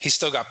he's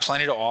still got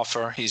plenty to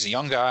offer. He's a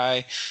young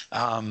guy.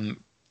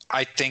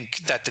 I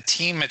think that the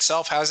team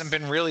itself hasn't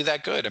been really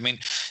that good. I mean,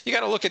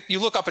 you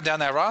look up and down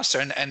that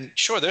roster and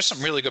sure, there's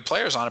some really good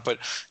players on it, but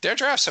their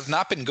drafts have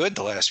not been good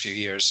the last few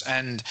years.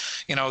 And,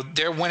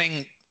 they're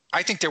winning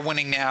I think they're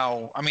winning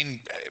now. I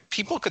mean,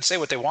 people could say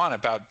what they want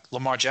about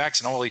Lamar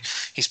Jackson. Oh,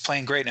 he's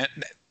playing great,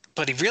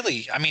 but he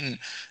really, I mean,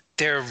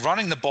 they're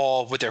running the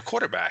ball with their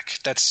quarterback.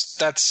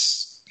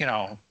 That's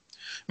I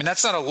mean,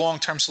 that's not a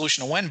long-term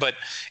solution to win, but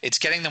it's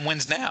getting them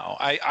wins now.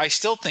 I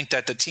still think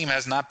that the team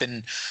has not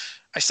been.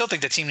 I still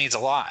think the team needs a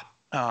lot.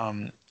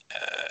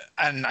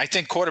 And I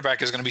think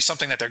quarterback is going to be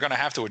something that they're going to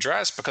have to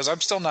address because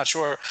I'm still not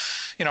sure.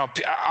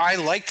 I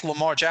liked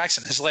Lamar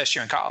Jackson his last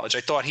year in college.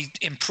 I thought he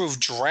improved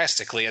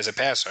drastically as a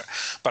passer,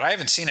 but I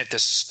haven't seen it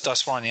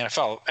thus far in the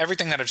NFL.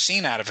 Everything that I've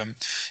seen out of him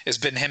has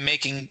been him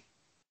making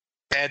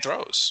bad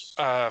throws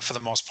for the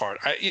most part.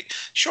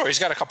 Sure, he's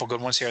got a couple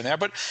good ones here and there,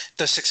 but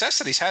the success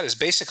that he's had has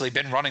basically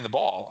been running the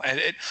ball. And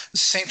it's the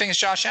same thing as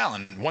Josh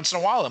Allen. Once in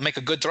a while, he'll make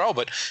a good throw,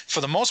 but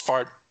for the most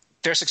part,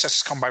 their success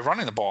has come by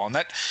running the ball, and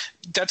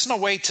that's no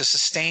way to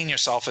sustain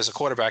yourself as a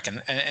quarterback in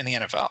the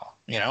NFL.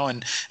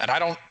 And I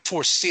don't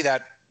foresee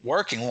that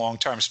working long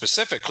term,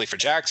 specifically for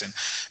Jackson,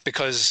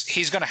 because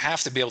he's going to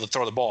have to be able to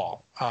throw the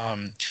ball.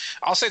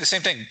 I'll say the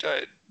same thing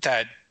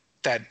that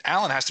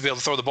Allen has to be able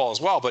to throw the ball as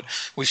well, but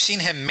we've seen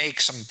him make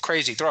some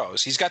crazy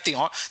throws. He's got the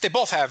arm. They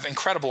both have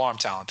incredible arm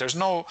talent. There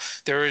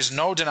is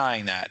no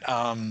denying that.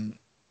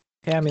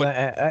 Yeah, I mean,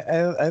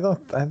 I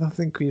don't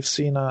think we've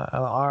seen an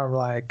arm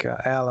like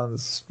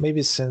Allen's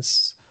maybe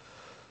since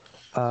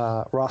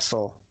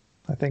Russell.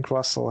 I think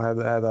Russell had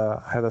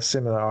a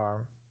similar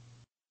arm.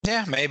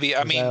 Yeah, maybe.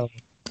 I mean,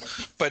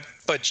 but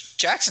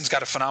Jackson's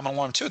got a phenomenal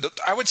arm too.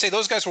 I would say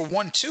those guys were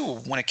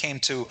 1-2 when it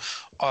came to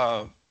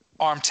arm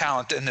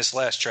talent in this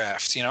last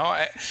draft.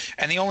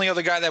 And the only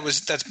other guy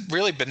that's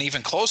really been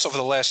even close over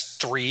the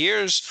last 3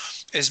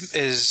 years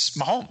is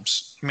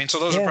Mahomes. I mean,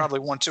 so those are probably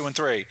 1, 2, and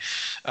 3.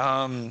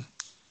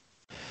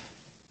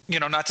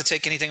 Not to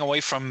take anything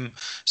away from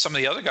some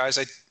of the other guys.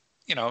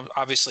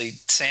 Obviously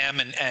Sam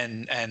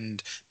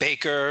and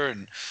Baker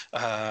and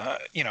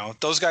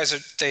those guys I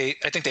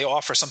think they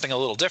offer something a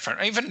little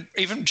different.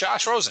 Even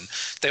Josh Rosen,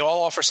 they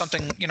all offer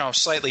something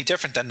slightly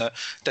different than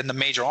the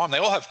major arm. They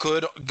all have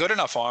good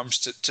enough arms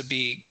to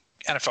be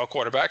NFL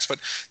quarterbacks, but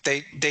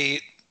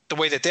the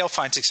way that they'll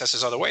find success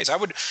is other ways.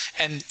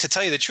 And to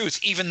tell you the truth,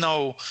 even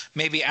though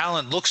maybe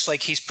Allen looks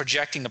like he's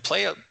projecting to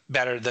play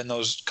better than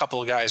those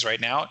couple of guys right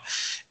now,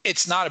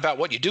 it's not about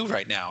what you do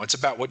right now. It's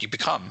about what you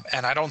become.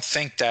 And I don't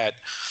think that,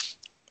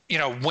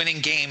 winning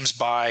games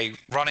by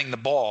running the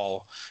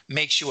ball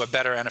makes you a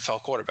better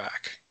NFL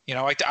quarterback.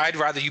 I'd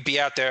rather you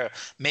be out there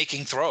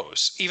making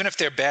throws, even if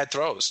they're bad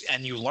throws,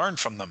 and you learn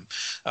from them.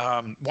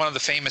 One of the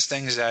famous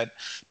things that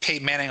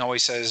Peyton Manning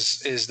always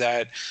says is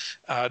that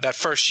that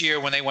first year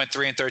when they went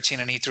 3-13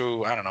 and he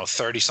threw,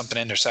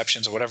 30-something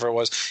interceptions or whatever it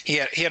was, he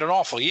had an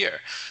awful year,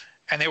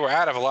 and they were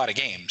out of a lot of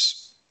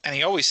games. And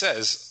he always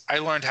says, I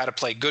learned how to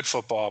play good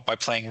football by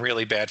playing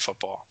really bad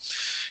football.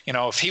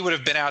 If he would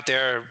have been out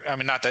there, I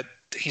mean, not that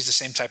he's the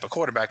same type of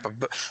quarterback,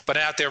 but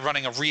out there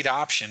running a read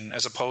option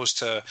as opposed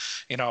to,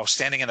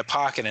 standing in the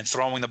pocket and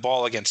throwing the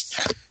ball against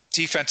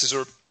defenses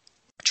or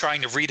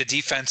trying to read a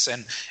defense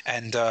and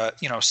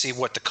see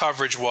what the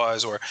coverage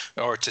was or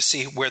to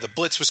see where the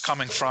blitz was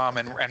coming from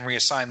and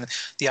reassign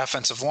the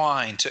offensive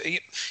line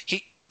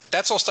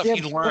that's all stuff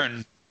he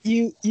learned.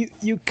 You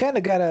kind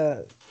of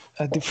gotta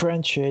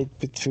differentiate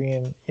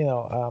between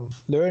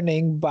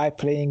learning by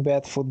playing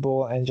bad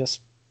football and just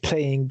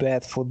playing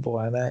bad football,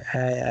 and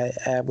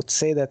I would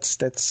say that's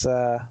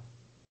the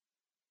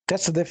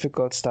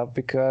difficult stuff,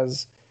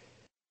 because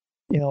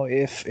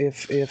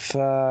if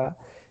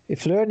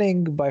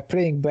learning by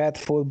playing bad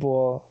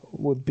football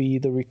would be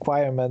the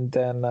requirement,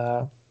 then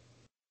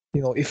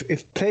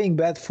if playing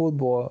bad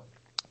football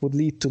would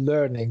lead to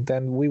learning,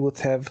 then we would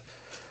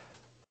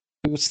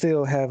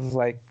still have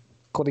like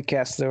Cody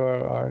Kessler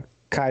or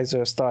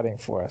Kaiser starting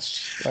for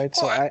us, right?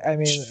 So I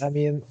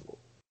mean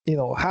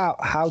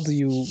how do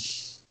you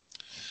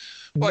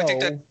I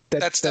think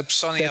that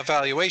steps on the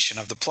evaluation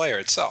of the player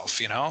itself,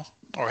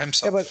 or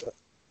himself.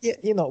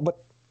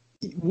 But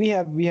we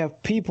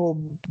have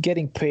people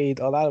getting paid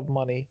a lot of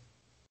money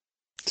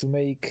to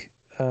make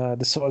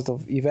the sort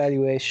of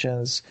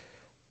evaluations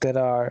that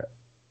are,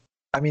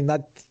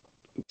 not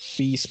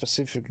be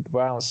specific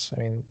Browns,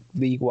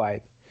 league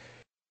wide,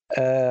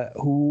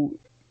 who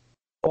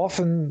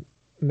often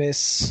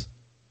miss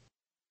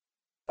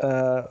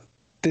the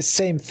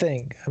same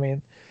thing.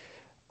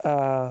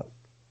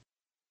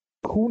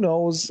 Who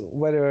knows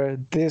whether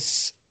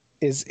this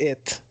is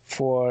it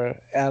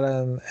for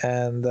Allen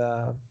and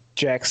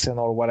Jackson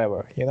or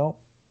whatever, Yeah.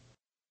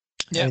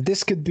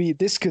 This could be it.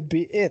 This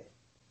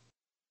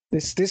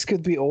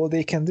could be all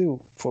they can do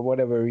for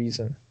whatever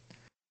reason.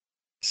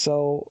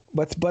 So,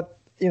 but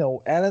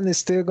Allen is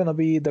still gonna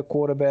be the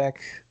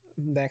quarterback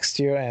next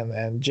year,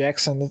 and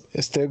Jackson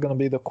is still gonna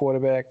be the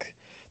quarterback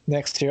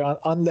next year,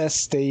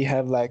 unless they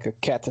have like a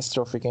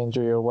catastrophic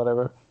injury or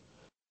whatever.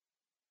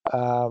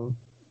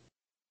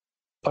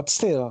 But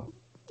still,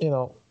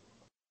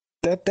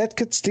 that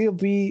could still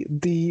be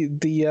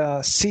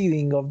the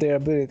ceiling of their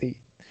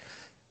ability.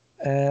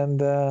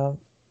 And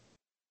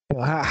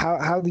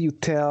how do you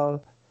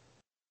tell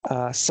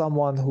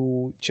someone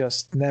who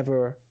just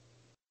never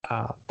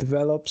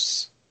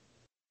develops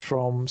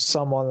from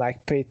someone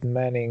like Peyton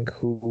Manning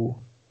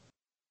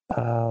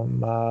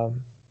um,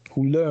 um,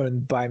 who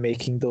learned by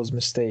making those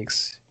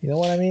mistakes. You know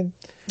what I mean?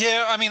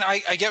 Yeah, I mean, I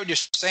get what you're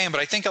saying, but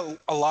I think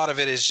a lot of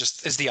it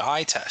is the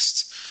eye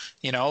test.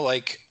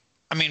 Like,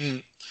 I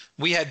mean,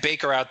 we had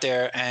Baker out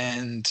there,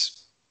 and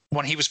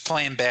when he was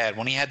playing bad,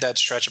 when he had that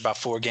stretch about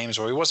 4 games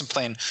where he wasn't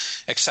playing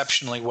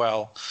exceptionally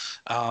well,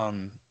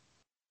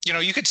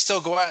 you could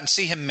still go out and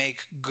see him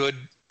make good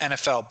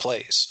NFL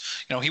plays.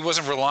 He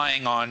wasn't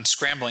relying on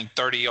scrambling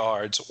 30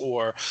 yards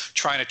or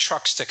trying to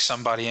truck stick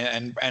somebody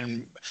and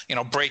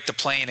break the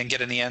plane and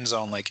get in the end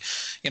zone. Like,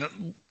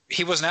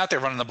 he wasn't out there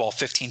running the ball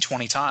 15,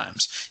 20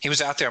 times. He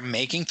was out there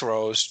making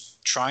throws,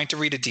 trying to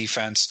read a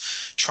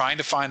defense, trying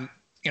to find,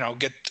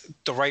 get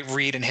the right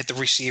read and hit the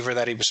receiver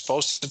that he was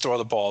supposed to throw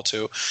the ball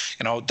to.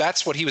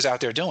 That's what he was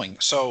out there doing.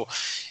 So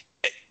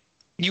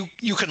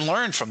you can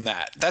learn from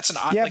that. That's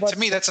to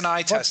me, that's an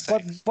eye test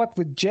thing. But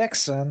with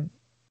Jackson,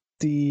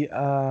 the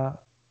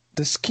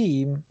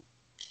scheme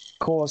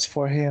calls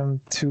for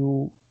him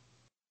to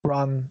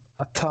run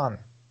a ton.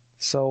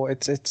 So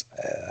it's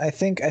I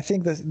think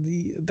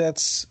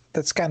that's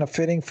kind of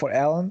fitting for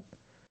Allen.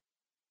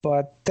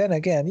 But then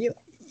again,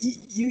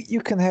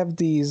 you can have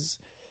these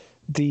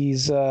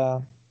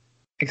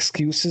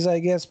excuses, I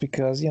guess,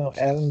 because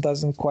Allen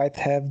doesn't quite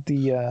have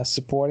the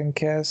supporting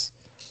cast.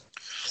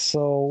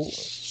 So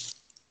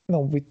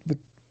with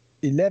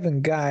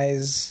 11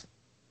 guys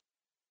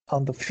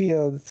on the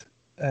field,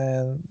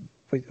 and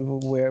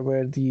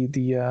where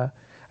the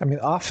I mean,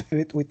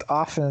 with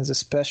offense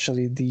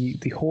especially,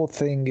 the whole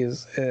thing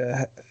is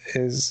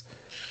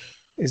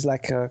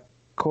like a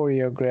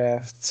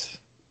choreographed,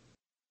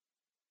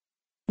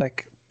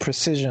 like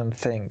precision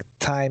thing,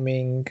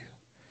 timing,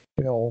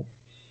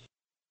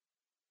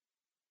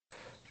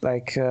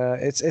 like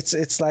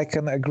it's like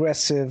an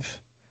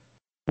aggressive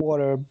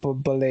water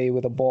ballet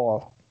with a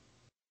ball.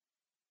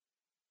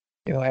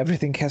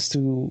 Everything has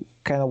to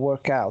kind of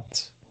work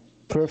out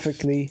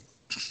perfectly.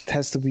 It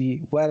has to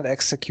be well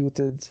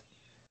executed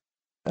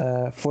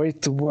for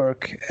it to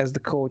work as the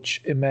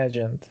coach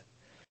imagined.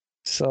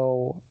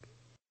 So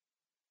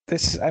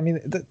that's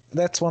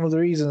one of the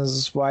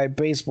reasons why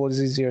baseball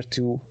is easier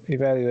to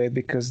evaluate,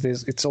 because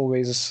it's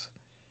always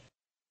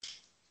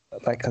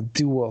like a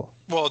duel.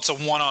 Well, it's a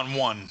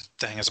one-on-one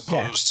thing as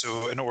opposed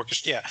to an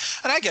orchestra. Yeah,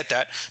 and I get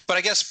that, but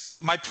I guess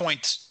my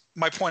point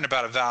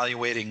about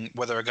evaluating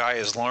whether a guy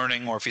is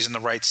learning or if he's in the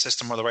right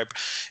system or the right.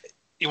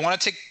 You want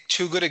to take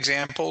 2 good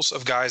examples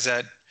of guys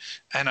that,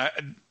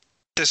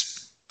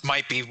 this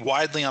might be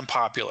widely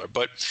unpopular,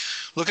 but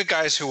look at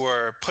guys who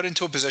were put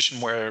into a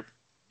position where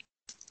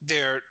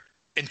their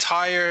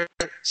entire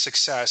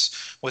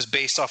success was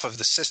based off of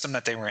the system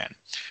that they ran.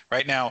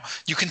 Right now,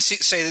 you can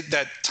say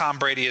that Tom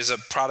Brady is a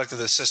product of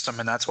the system,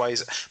 and that's why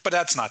but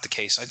that's not the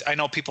case. I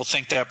know people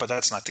think that, but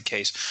that's not the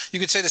case. You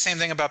could say the same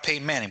thing about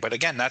Peyton Manning, but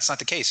again, that's not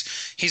the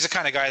case. He's the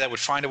kind of guy that would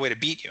find a way to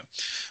beat you.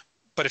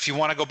 But if you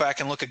want to go back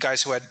and look at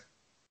guys who had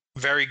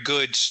very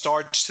good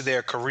starts to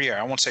their career,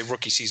 I won't say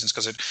rookie seasons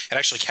because it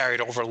actually carried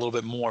over a little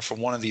bit more for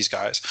one of these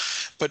guys.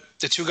 But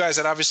the 2 guys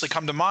that obviously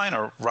come to mind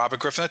are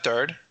Robert Griffin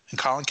III and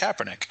Colin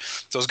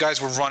Kaepernick. Those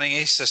guys were running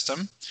a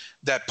system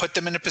that put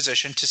them in a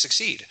position to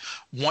succeed.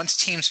 Once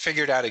teams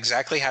figured out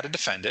exactly how to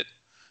defend it,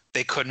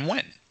 they couldn't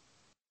win.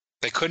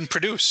 They couldn't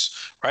produce,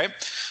 right?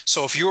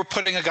 So if you were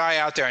putting a guy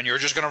out there and you're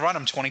just going to run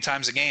him 20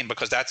 times a game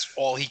because that's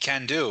all he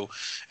can do,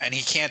 and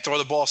he can't throw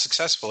the ball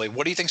successfully,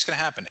 what do you think is going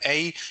to happen?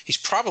 A, he's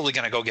probably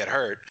going to go get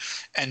hurt,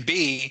 and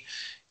B,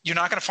 you're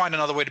not going to find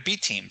another way to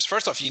beat teams.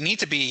 First off, you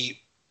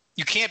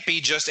can't be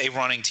just a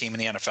running team in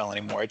the NFL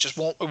anymore. It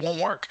won't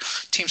work.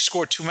 Teams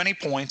score too many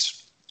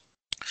points.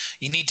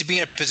 You need to be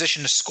in a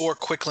position to score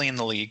quickly in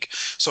the league.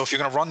 So if you're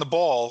going to run the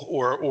ball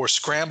or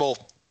scramble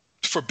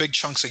for big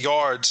chunks of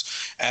yards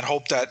and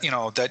hope that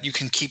that you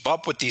can keep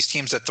up with these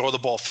teams that throw the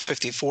ball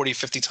 50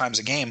 times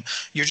a game,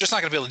 you're just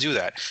not going to be able to do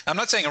that. I'm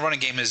not saying a running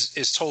game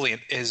is totally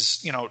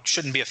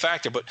shouldn't be a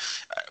factor, but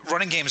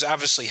running games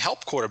obviously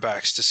help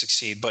quarterbacks to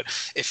succeed. But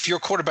if your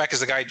quarterback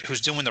is the guy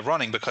who's doing the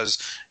running because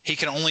he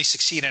can only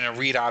succeed in a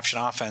read option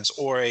offense,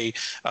 or he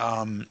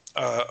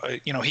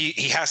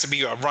has to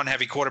be a run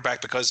heavy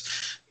quarterback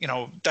because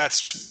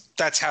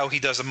that's how he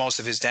does the most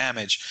of his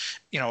damage.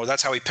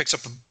 That's how he picks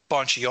up a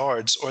bunch of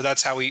yards, or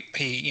that's how he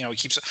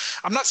keeps.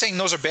 I'm not saying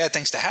those are bad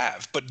things to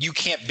have, but you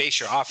can't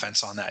base your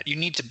offense on that. You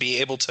need to be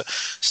able to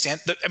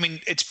stand. I mean,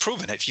 it's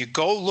proven. If you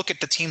go look at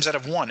the teams that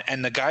have won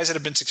and the guys that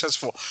have been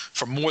successful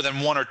for more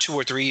than 1 or 2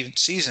 or 3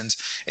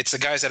 seasons, it's the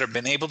guys that have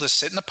been able to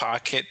sit in the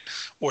pocket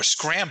or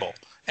scramble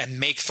and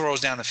make throws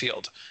down the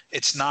field.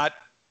 It's not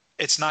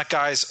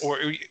guys or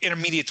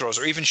intermediate throws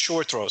or even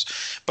short throws,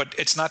 but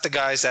it's not the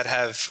guys that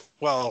have,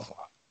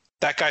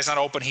 that guy's not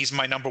open. He's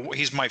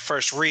my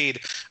first read.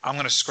 I'm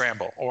going to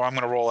scramble, or I'm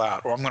going to roll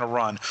out, or I'm going to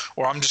run,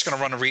 or I'm just going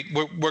to run a read.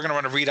 We're going to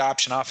run a read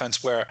option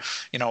offense where,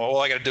 all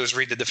I got to do is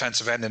read the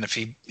defensive end. And if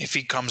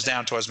he comes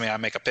down towards me, I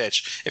make a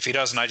pitch. If he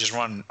doesn't, I just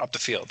run up the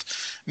field.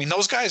 I mean,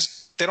 those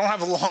guys, they don't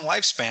have a long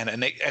lifespan,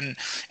 and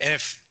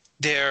if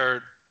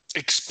they're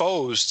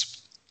exposed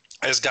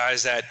as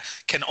guys that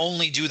can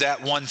only do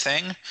that one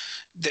thing,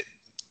 that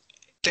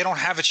they don't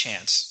have a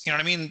chance. You know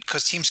what I mean?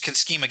 Because teams can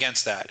scheme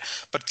against that,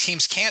 but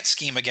teams can't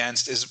scheme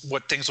against is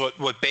what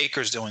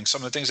Baker's doing.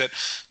 Some of the things that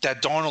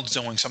Darnold's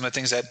doing. Some of the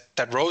things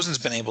that Rosen's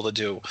been able to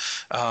do.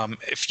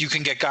 If you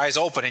can get guys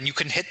open and you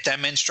can hit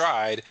them in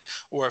stride,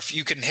 or if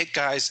you can hit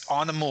guys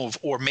on the move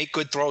or make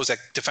good throws that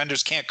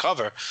defenders can't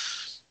cover,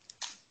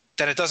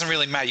 then it doesn't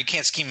really matter. You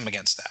can't scheme them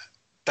against that.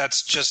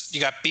 That's just,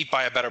 you got beat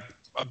by a better.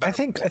 I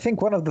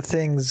think one of the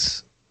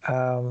things,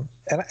 and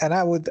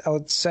I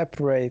would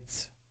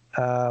separate.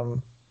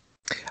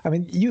 I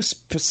mean, you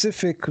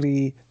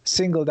specifically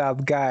singled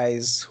out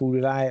guys who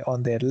rely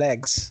on their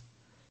legs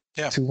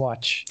too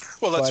much.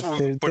 Well, that's what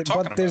we're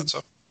talking about.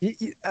 So.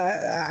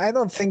 I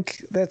don't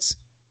think that's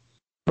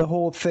the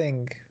whole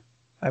thing.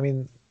 I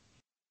mean,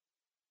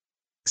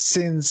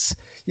 since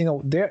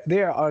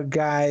there are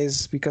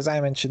guys, because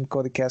I mentioned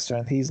Cody Kessler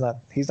and he's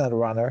not a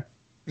runner.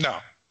 No.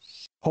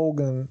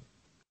 Hogan,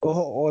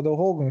 although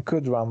Hogan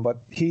could run, but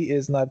he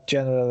is not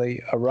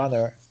generally a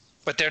runner.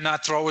 But they're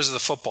not throwers of the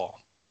football.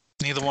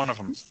 Neither one of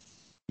them.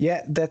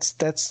 Yeah, that's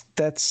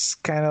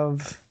kind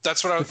of.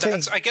 That's what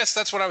I guess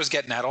that's what I was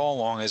getting at all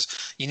along. Is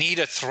you need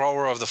a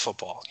thrower of the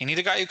football. You need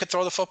a guy who can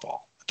throw the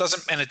football. It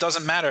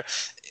doesn't matter.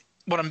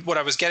 What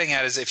I was getting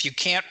at is if you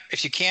can't,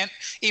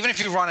 even if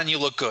you run and you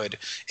look good,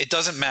 it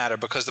doesn't matter,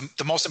 because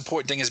the most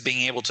important thing is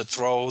being able to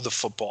throw the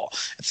football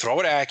and throw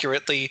it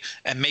accurately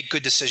and make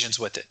good decisions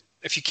with it.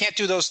 If you can't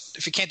do those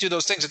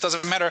things, it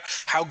doesn't matter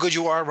how good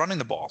you are running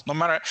the ball. No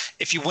matter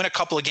if you win a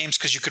couple of games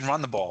because you can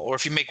run the ball, or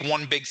if you make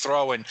one big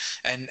throw and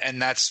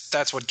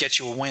that's what gets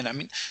you a win. I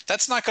mean,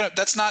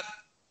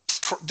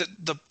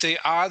 the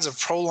odds of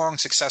prolonged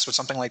success with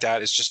something like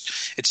that is just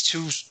it's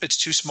too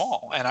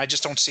small, and I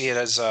just don't see it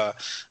as a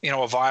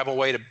viable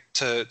way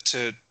to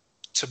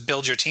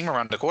build your team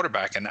around the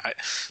quarterback. And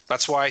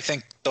that's why I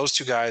think those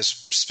two guys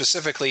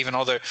specifically, even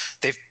though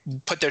they've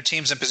put their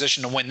teams in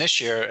position to win this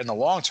year in the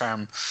long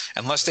term,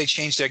 unless they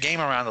change their game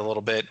around a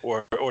little bit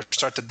or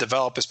start to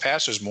develop as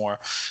passers more,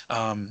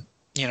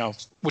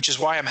 which is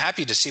why I'm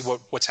happy to see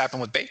what's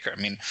happened with Baker.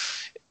 I mean,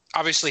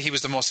 obviously he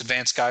was the most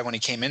advanced guy when he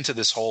came into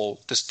this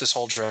whole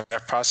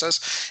draft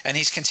process, and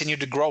he's continued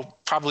to grow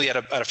probably at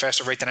a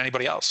faster rate than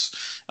anybody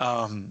else.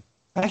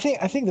 I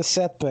think the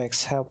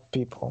setbacks help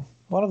people.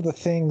 One of the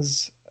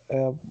things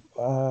that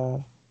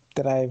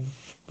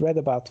I've read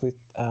about with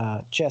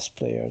chess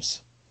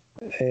players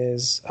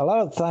is a lot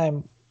of the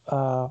time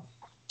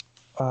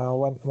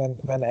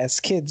when as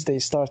kids they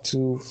start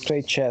to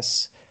play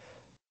chess,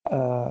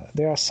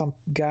 there are some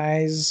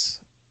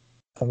guys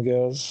and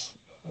girls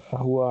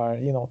who are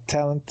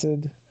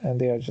talented, and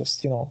they are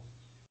just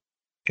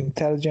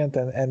intelligent,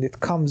 and it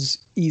comes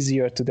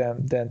easier to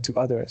them than to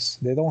others.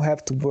 They don't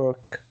have to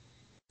work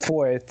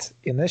for it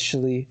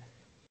initially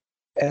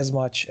as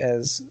much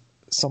as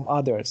some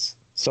others.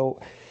 So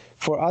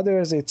for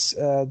others, it's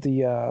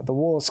the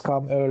walls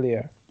come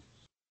earlier,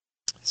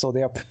 so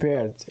they are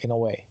prepared in a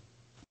way,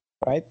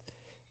 right?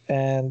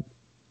 And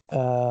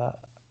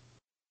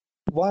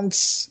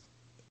once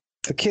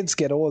the kids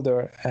get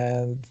older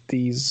and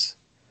these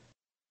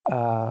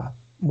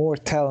more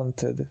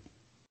talented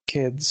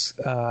kids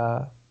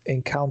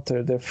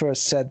encounter their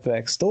first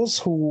setbacks, those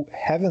who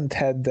haven't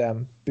had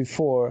them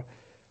before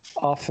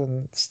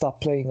often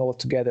stop playing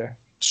altogether.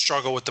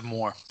 Struggle with them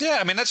more. Yeah,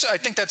 I mean it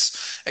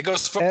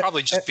goes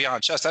probably just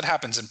beyond chess. That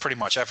happens in pretty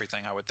much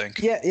everything, I would think.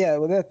 Yeah.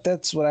 Well,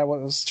 that's what I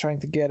was trying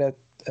to get at.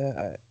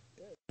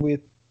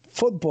 With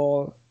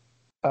football,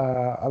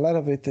 a lot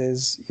of it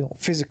is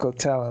physical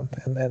talent,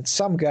 and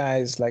some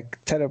guys like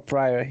Taylor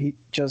Pryor, he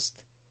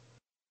just.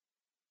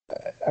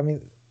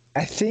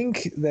 I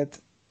think that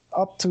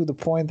up to the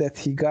point that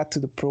he got to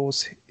the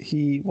pros,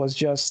 he was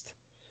just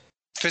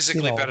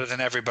physically better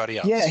than everybody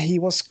else. Yeah, he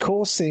was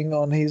coasting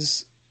on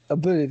his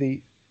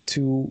ability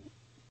to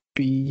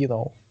be,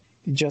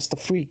 just a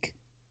freak.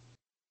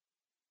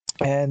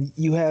 And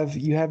you have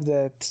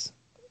that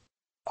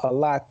a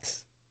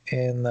lot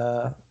in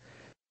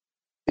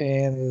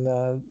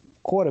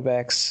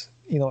quarterbacks.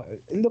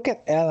 Look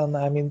at Allen.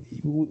 I mean,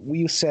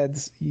 you said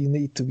you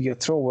need to be a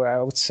thrower.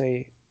 I would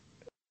say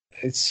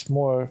it's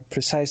more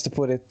precise to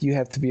put it, you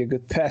have to be a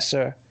good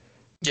passer.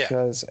 Yeah.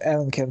 Because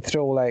Allen can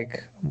throw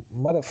like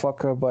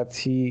motherfucker, but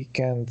he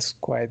can't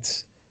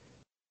quite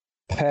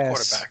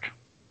pass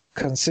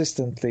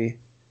consistently.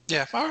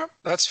 Yeah, all right.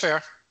 That's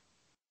fair.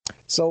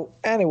 So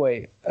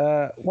anyway,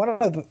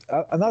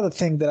 another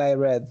thing that I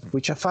read,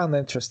 which I found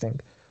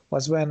interesting,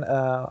 was when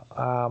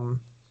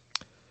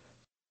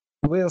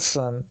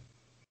Wilson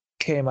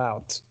came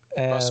out,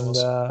 and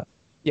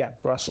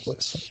Russell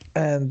Wilson,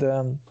 and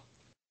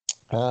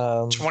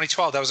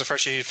 2012. That was the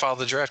first year you followed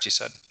the draft. You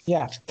said.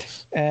 Yeah,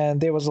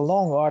 and there was a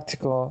long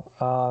article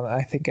on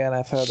I think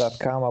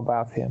NFL.com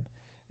about him,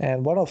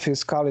 and one of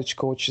his college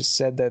coaches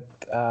said that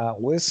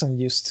Wilson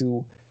used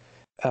to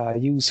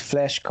use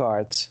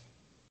flashcards,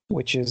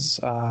 which is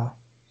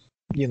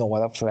you know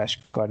what a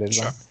flashcard is.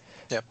 Sure. Right?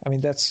 Yep. I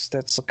mean that's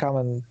a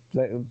common,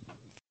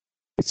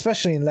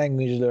 especially in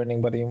language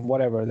learning, but in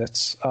whatever,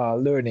 that's a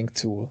learning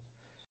tool.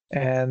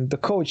 And the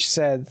coach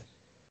said,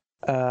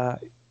 so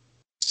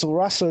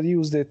Russell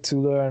used it to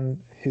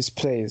learn his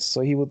plays.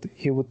 So he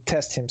would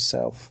test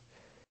himself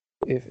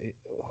if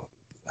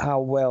how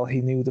well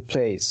he knew the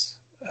plays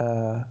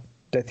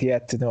that he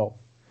had to know.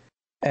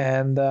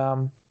 And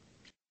the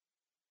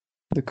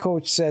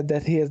coach said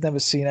that he has never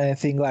seen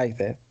anything like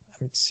that. I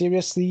mean,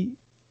 seriously,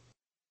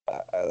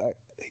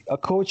 a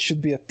coach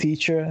should be a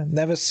teacher.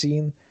 Never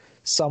seen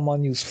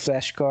someone use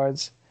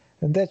flashcards,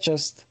 and that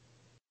just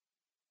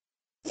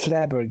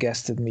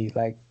flabbergasted me.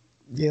 Like,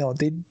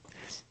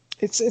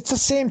 it's the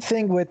same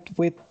thing with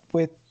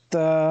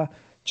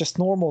just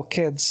normal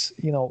kids.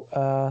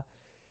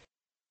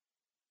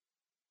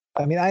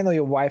 I mean, I know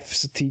your wife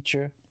is a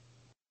teacher,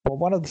 but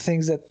one of the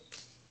things that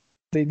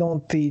they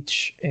don't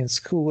teach in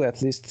school,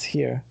 at least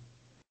here,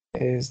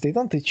 is they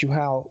don't teach you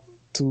how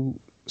to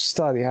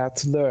study, how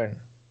to learn.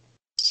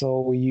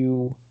 So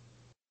you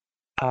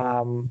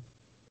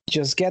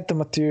just get the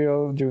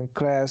material during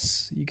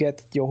class, you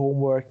get your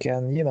homework,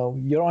 and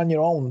you're on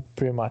your own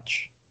pretty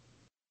much.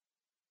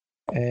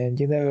 And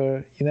you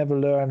never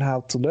learn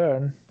how to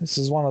learn. This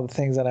is one of the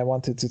things that I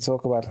wanted to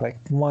talk about like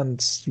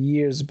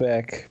years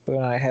back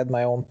when I had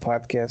my own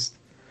podcast,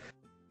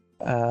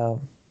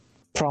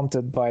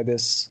 prompted by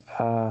this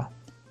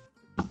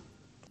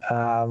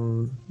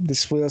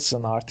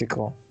Wilson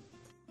article.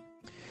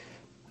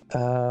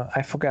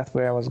 I forgot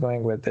where I was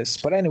going with this,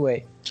 but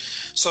anyway.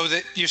 So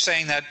that you're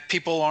saying that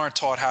people aren't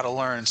taught how to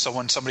learn. So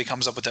when somebody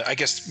comes up with it, I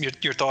guess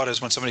your thought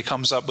is when somebody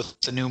comes up with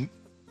a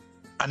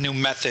new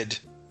method.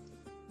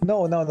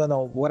 No.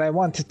 What I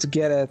wanted to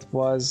get at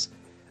was,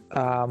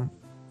 I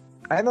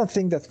don't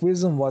think that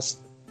Wisdom was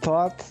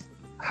taught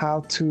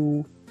how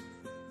to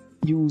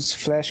use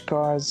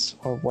flashcards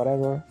or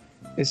whatever.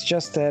 It's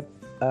just that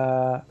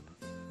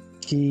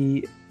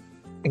he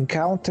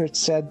encountered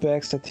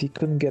setbacks that he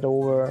couldn't get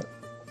over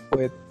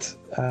with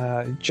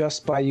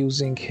just by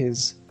using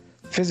his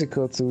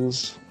physical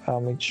tools,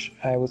 which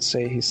I would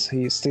say he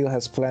still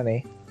has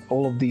plenty.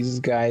 All of these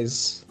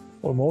guys,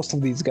 or most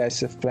of these guys,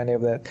 have plenty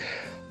of that.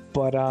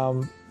 But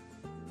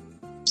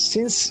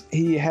since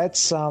he had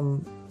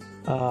some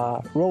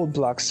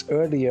roadblocks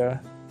earlier,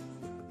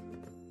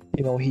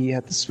 he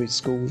had to switch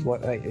schools.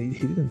 He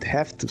didn't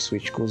have to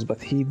switch schools,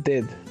 but he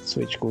did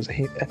switch schools.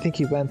 I think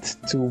he went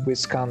to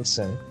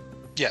Wisconsin.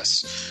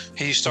 Yes,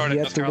 he started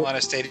North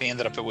Carolina State and he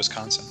ended up at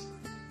Wisconsin.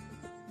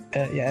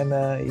 He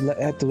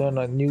had to learn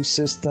a new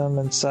system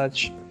and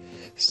such.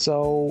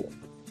 So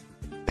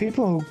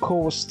people who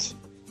coast,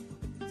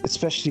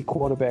 especially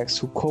quarterbacks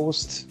who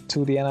coast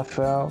to the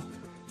NFL,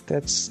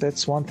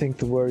 that's one thing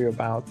to worry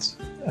about.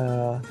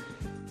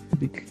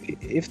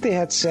 If they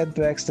had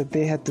setbacks that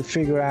they had to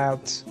figure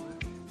out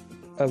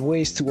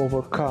ways to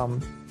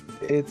overcome,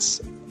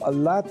 it's a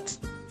lot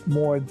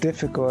more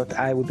difficult,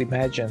 I would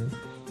imagine,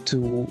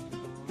 to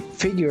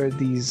figure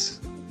these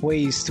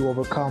ways to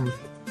overcome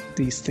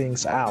these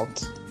things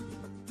out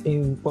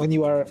when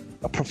you are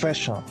a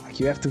professional. Like,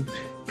 you have to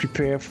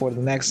prepare for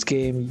the next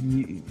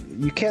game.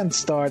 You can't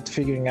start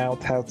figuring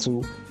out how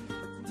to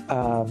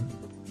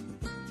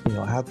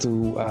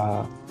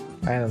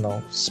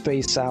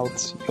space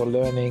out your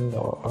learning,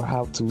 or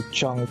how to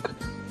chunk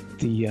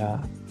the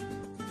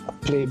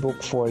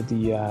playbook for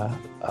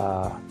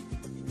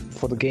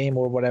the game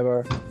or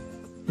whatever.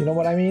 You know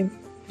what I mean?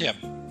 Yeah.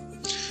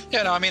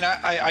 No, I mean,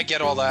 I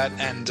get all that,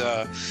 and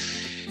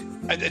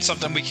it's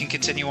something we can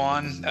continue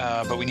on,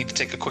 but we need to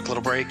take a quick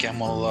little break, and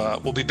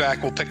we'll be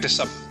back. We'll pick this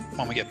up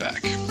when we get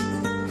back.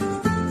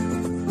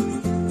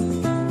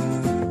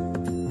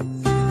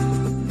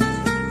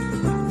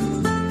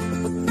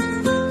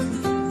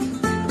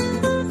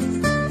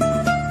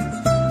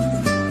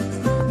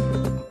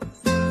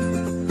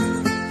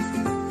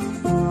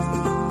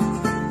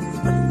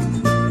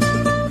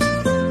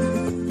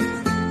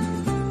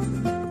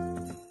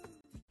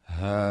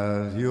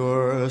 Have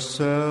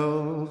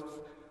yourself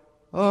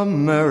a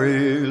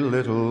merry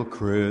little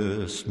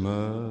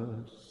Christmas.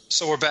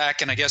 So we're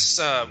back, and I guess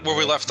where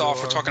we left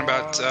off, we're talking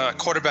about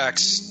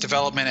quarterbacks'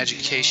 development,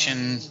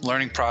 education,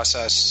 learning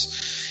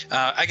process.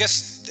 I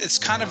guess it's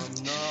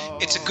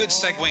a good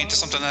segue into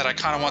something that I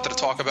kind of wanted to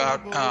talk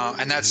about,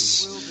 and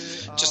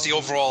that's just the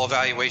overall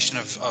evaluation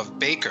of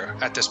Baker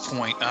at this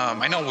point.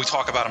 I know we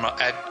talk about him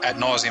ad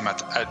nauseum,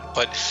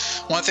 but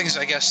one of the things,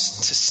 I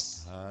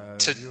guess,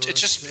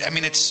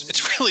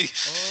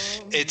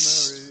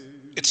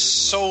 it's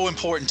so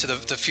important to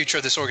the future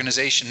of this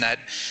organization that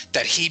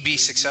he be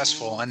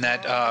successful, and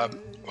that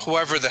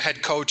whoever the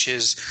head coach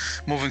is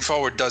moving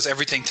forward does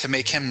everything to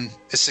make him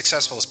as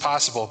successful as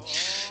possible.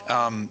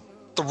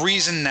 The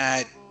reason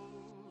that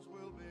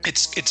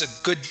it's a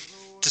good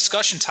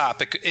discussion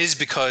topic is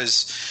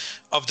because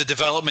of the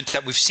development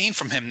that we've seen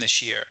from him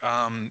this year.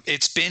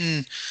 It's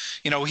been,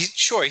 he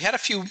had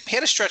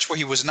a stretch where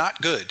he was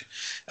not good,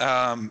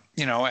 and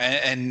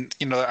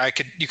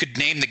you could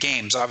name the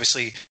games.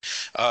 Obviously,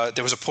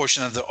 there was a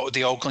portion of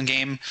the Oakland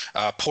game,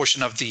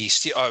 portion of the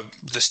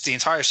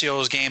entire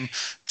Steelers game,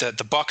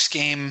 the Bucks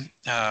game,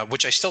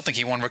 which I still think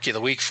he won Rookie of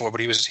the Week for,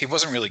 but he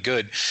wasn't really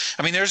good.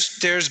 I mean,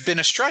 there's been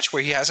a stretch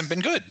where he hasn't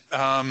been good.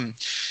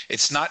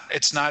 It's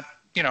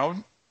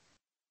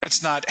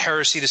not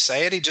heresy to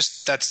say it.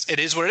 It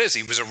is what it is.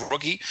 He was a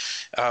rookie.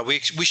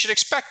 We should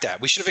expect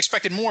that. We should have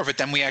expected more of it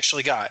than we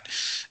actually got.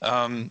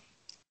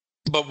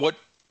 But what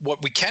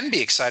we can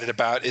be excited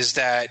about is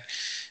that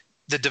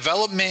the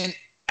development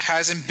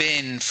hasn't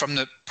been from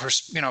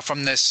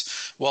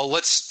this. Well,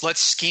 let's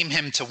scheme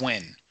him to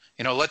win.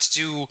 Let's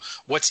do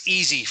what's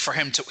easy for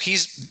him to.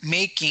 He's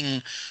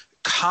making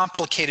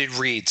complicated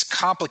reads,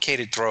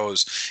 complicated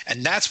throws,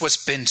 and that's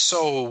what's been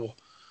so.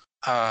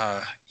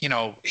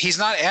 He's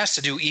not asked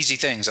to do easy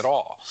things at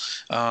all.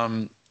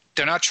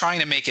 They're not trying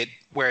to make it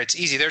where it's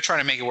easy. They're trying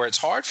to make it where it's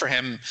hard for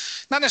him.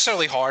 Not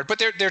necessarily hard, but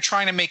they're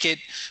trying to make it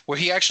where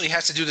he actually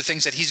has to do the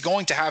things that he's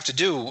going to have to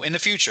do in the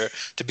future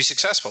to be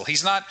successful. He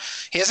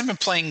hasn't been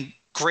playing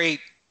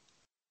great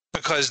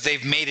because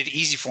they've made it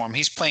easy for him.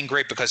 He's playing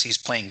great because he's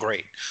playing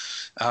great.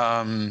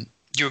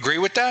 You agree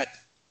with that?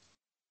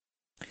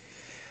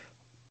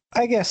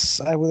 I guess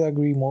I would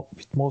agree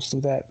with most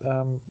of that.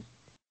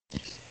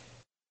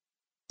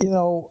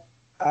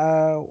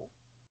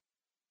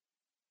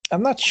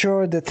 I'm not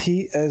sure that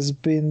he has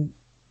been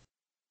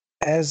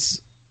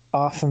as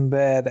often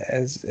bad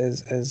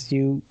as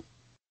you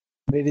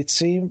made it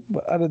seem,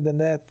 but other than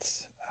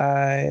that,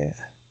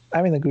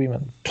 I'm in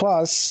agreement.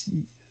 Plus,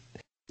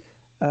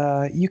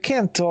 you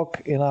can't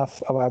talk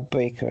enough about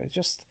Baker.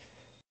 Just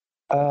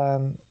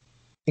an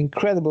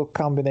incredible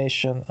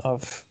combination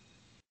of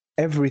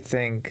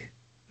everything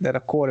that a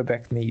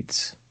quarterback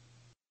needs.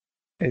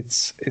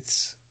 It's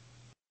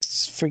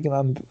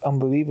freaking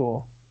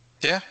unbelievable.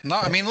 Yeah. No,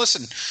 I mean,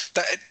 listen,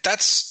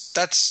 that's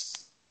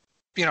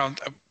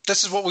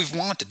this is what we've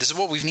wanted. This is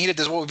what we've needed.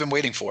 This is what we've been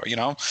waiting for.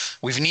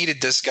 We've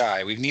needed this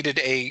guy. We've needed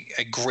a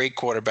great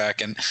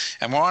quarterback, and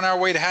we're on our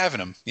way to having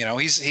him.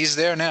 He's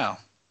there now.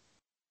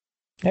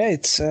 Yeah,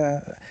 it's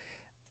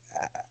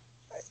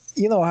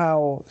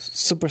how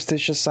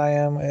superstitious I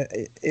am.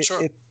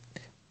 Sure.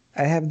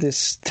 I have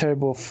this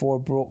terrible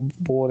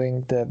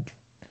foreboding that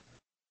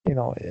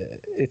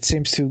it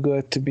seems too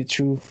good to be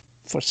true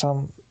for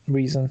some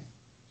reason.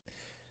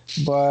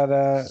 But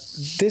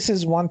this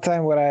is one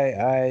time where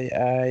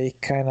I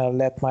kind of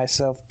let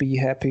myself be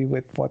happy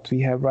with what we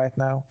have right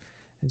now,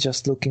 and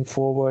just looking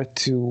forward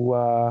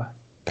to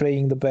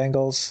playing the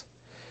Bengals.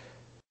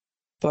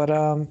 But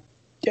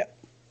yeah,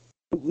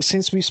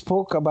 since we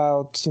spoke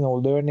about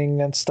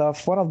learning and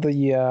stuff, one of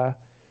the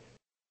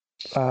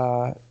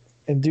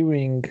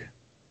enduring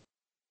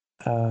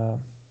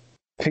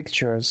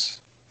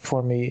pictures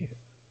for me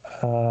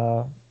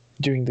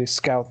during the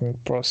scouting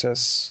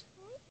process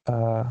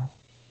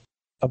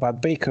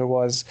about Baker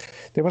was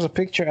there was a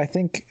picture. I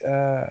think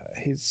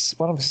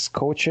one of his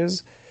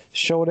coaches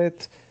showed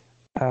it.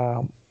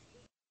 The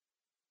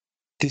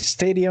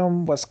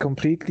stadium was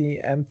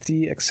completely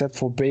empty except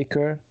for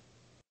Baker,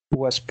 who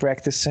was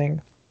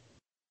practicing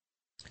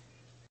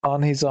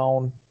on his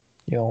own.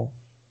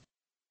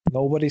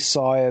 Nobody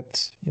saw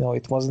it.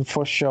 It wasn't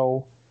for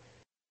show.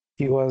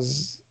 He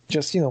was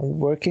just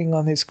working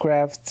on his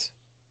craft.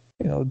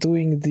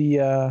 Doing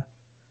the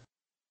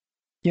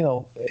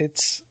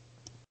it's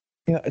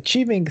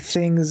achieving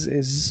things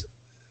is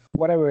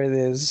whatever it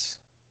is.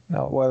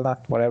 No, well,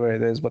 not whatever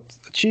it is, but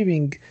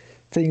achieving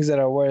things that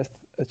are worth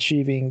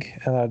achieving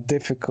and are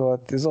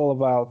difficult is all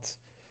about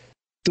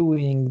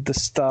doing the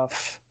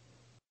stuff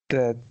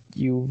that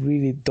you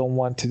really don't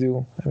want to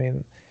do. I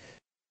mean,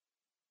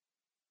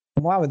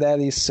 Muhammad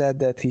Ali said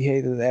that he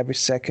hated every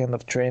second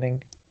of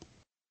training,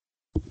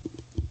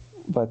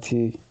 but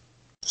he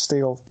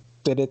still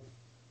did it,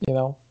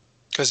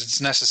 because it's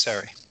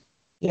necessary.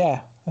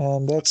 Yeah,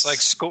 and that's it's like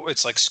school.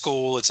 It's like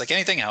school. It's like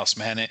anything else,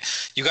 man.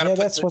 You got to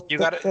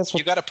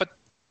put.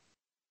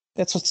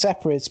 That's what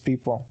separates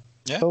people.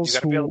 Yeah, those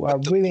who are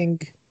willing.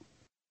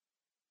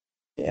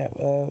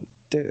 Yeah,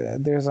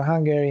 there's a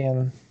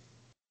Hungarian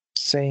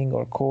saying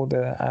or quote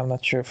that I'm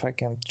not sure if I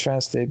can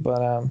translate,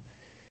 but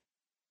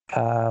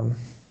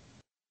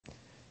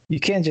you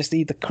can't just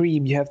eat the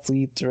cream. You have to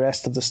eat the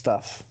rest of the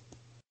stuff.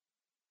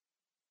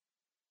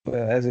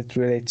 As it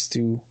relates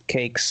to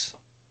cakes,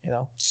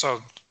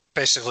 So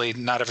basically,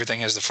 not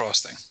everything is the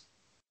frosting.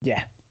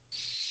 Yeah.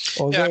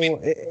 Although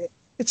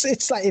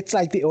it's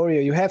like the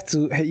Oreo. You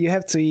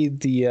have to eat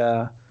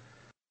the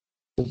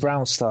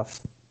brown stuff.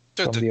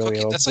 Dude, from the cookie,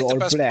 Oreo. that's like the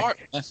best black. part.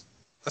 Man.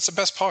 That's the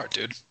best part,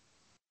 dude.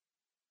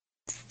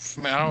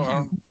 I mean, I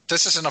don't,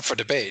 this isn't up for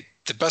debate.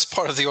 The best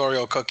part of the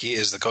Oreo cookie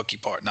is the cookie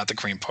part, not the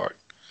cream part.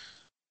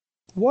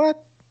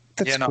 What?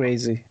 That's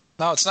crazy.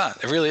 No, it's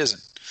not. It really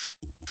isn't.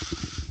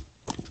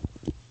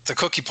 The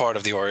cookie part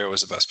of the Oreo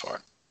is the best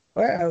part.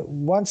 Well,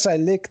 once I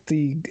lick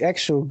the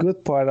actual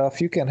good part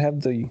off, you can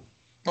have the.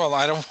 Well,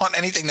 I don't want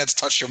anything that's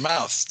touched your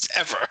mouth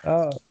ever.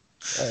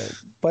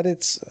 But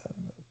it's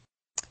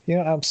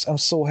I'm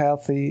so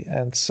healthy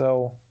and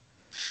so.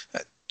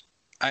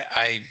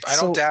 I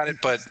don't doubt it,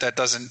 but that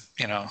doesn't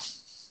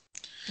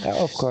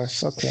Of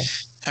course, okay.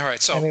 All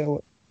right, so anyway,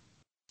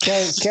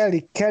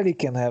 Kelly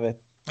can have it.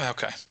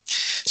 Okay,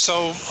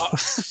 so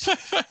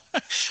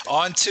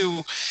on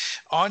to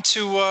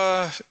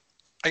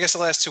I guess the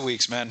last 2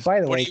 weeks, man. By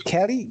the way,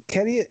 Kelly,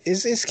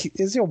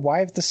 is your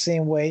wife the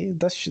same way?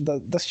 Does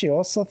she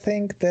also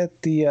think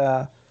that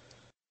the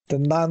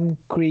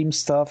non-cream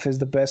stuff is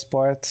the best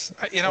part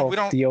we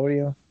don't the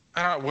Oreo?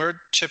 I don't know.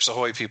 We're Chips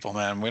Ahoy people,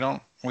 man.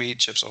 We eat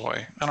Chips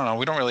Ahoy. I don't know.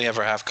 We don't really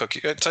ever have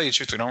cookies. To tell you the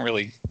truth, we don't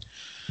really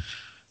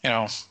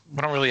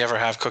ever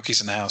have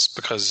cookies in the house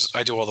because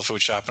I do all the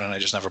food shopping and I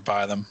just never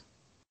buy them.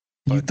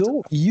 But,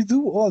 you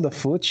do all the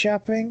food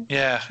shopping?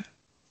 Yeah.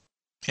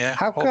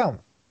 How come?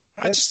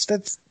 I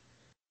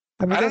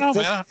don't know,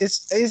 man.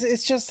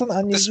 It's just an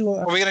unusual.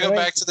 Are we gonna go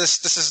back to this?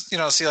 This is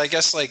see. I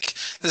guess like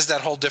this is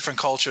that whole different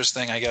cultures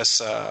thing. I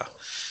guess. I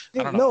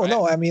don't know.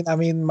 No. I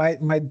mean,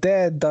 my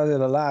dad does it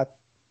a lot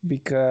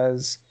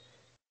because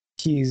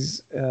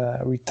he's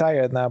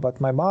retired now. But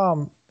my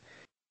mom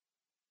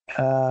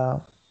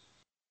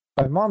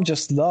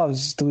just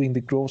loves doing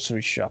the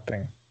grocery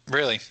shopping.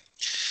 Really?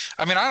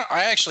 I mean,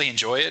 I actually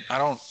enjoy it.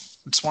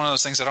 It's one of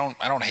those things I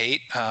don't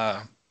hate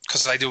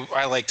because I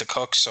like to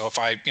cook. So if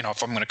I'm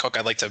going to cook,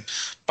 I like to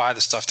buy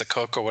the stuff to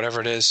cook or whatever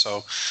it is.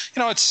 So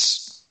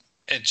it's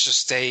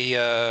just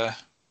it's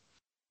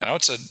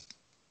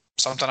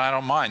something I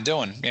don't mind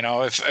doing.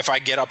 If I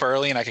get up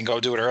early and I can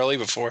go do it early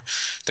before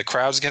the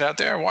crowds get out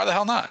there, why the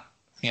hell not?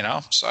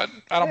 So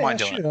I don't mind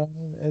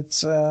doing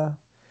it.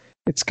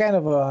 It's kind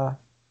of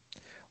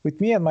with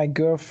me and my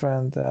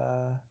girlfriend.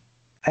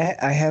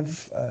 I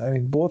have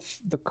both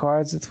the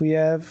cards that we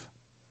have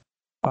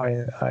are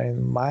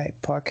in my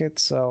pocket,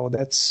 so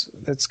that's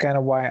kind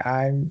of why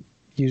I'm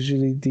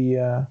usually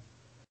the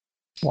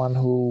one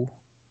who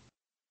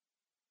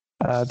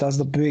does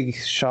the big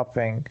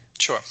shopping.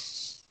 Sure.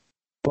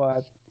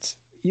 But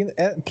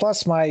and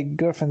plus my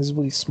girlfriend is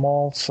really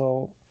small,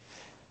 so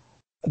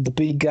the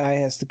big guy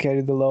has to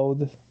carry the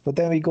load. But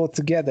then we go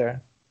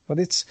together. But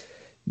it's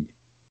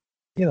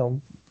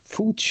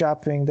food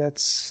shopping.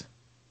 That's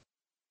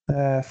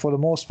for the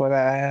most part,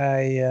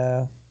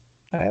 I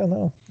don't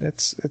know.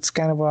 It's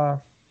kind of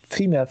a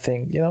female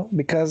thing,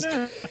 because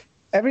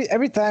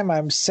every time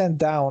I'm sent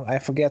down, I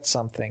forget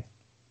something.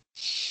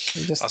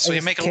 So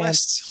you make a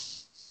list.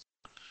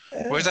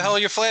 Where the hell are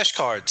your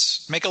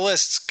flashcards? Make a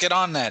list. Get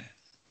on that.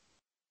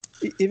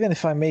 Even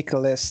if I make a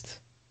list,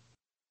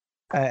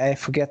 I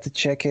forget to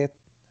check it.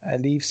 I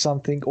leave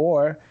something,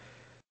 or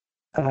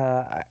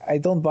I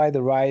don't buy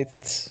the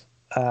right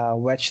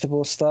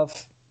vegetable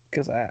stuff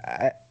because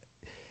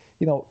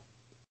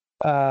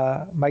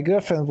my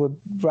girlfriend would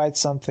write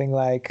something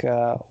like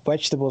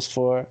vegetables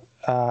for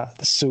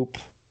the soup.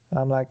 And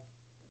I'm like,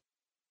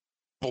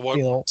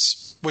 well,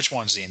 which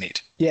ones do you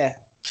need? Yeah,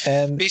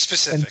 and be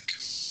specific.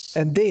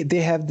 And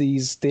they have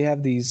these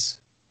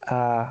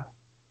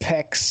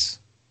packs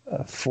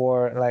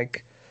for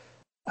like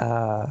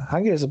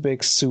Hungary is a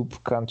big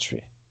soup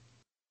country,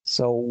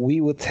 so we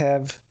would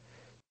have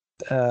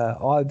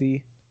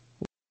Aldi,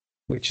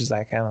 which is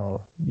like, I don't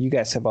know. You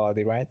guys have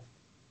Aldi, right?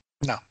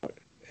 No.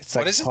 It's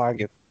like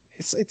Target.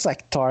 It's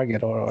like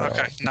Target or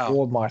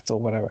Walmart or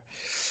whatever.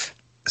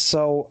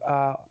 So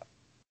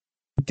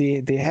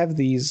they have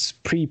these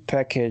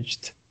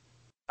pre-packaged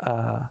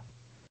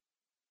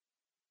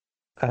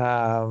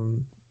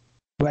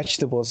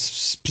vegetables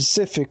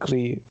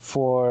specifically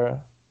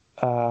for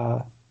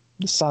the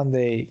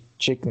Sunday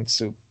chicken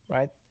soup,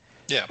 right?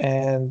 Yeah.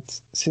 And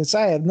since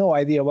I had no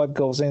idea what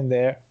goes in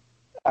there,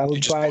 I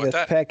would buy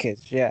that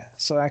package. Yeah.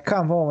 So I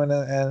come home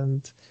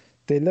and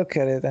they look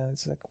at it and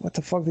it's like, what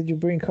the fuck did you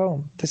bring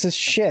home? This is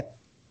shit.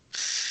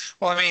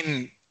 Well, I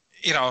mean,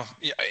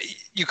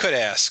 you could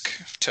ask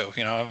too.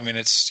 I mean,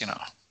 it's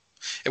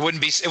it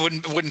wouldn't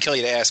kill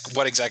you to ask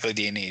what exactly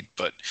do you need,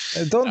 but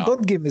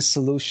don't give me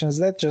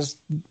solutions. Let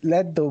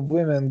the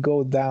women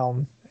go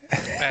down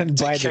and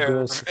buy the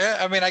girls. Yeah,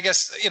 I mean, I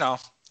guess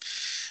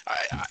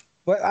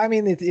But I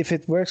mean, if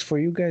it works for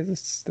you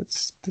guys,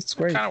 that's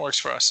great. It kind of works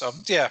for us. So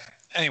yeah.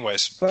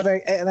 Anyways, but I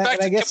guess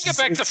can we get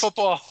back to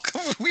football?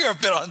 We are a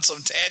bit on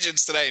some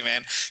tangents today,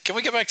 man. Can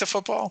we get back to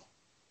football?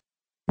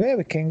 Yeah,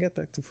 we can get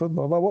back to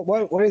football. But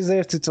what is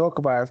there to talk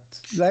about?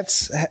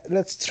 Let's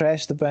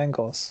trash the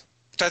Bengals.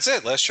 That's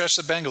it. Let's trash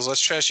the Bengals.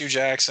 Let's trash you,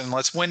 Jackson.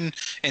 Let's win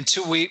in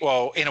 2 weeks.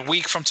 Well, in a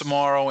week from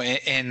tomorrow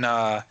in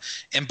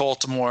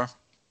Baltimore.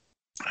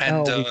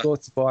 And we go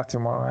to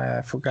Baltimore.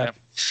 I forgot.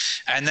 Yeah.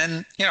 And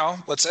then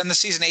let's end the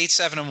season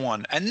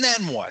 8-7-1. And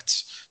then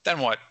what?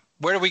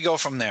 Where do we go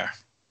from there?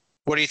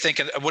 What do you think?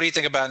 What do you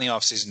think about in the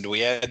offseason? Do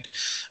we add?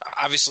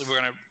 Obviously,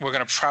 we're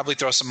gonna probably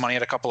throw some money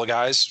at a couple of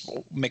guys.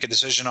 We'll make a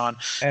decision on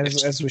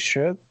as we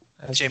should.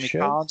 as he Jamie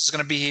should. Collins is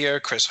going to be here.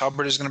 Chris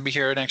Hubbard is going to be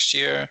here next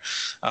year.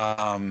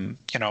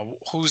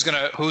 Who's going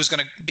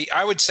to be?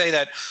 I would say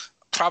that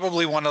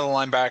probably one of the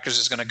linebackers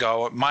is going to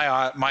go.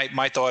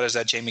 My thought is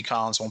that Jamie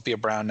Collins won't be a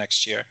Brown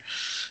next year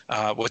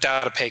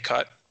without a pay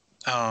cut.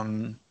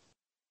 I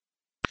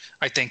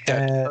think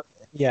that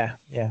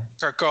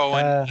Kirk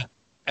Owen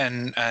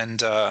and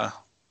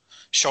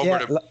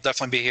Schobert will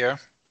definitely be here.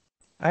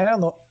 I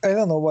don't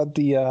know what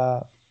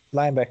the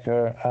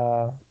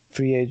linebacker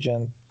free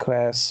agent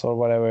class or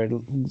whatever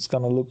it's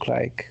gonna look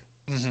like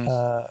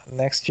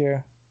next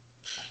year.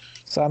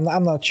 So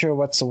I'm not sure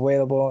what's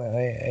available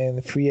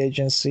in free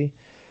agency,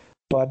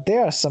 but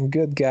there are some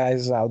good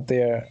guys out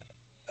there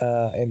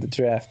in the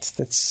draft.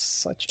 That's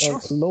such a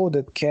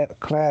loaded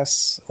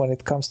class when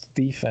it comes to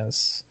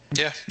defense.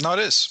 Yeah, no, it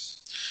is.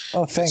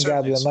 Oh, thank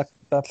God we're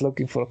not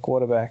looking for a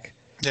quarterback.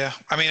 Yeah,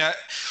 I mean,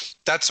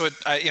 that's what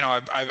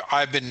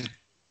I've been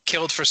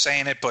killed for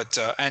saying it, but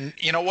and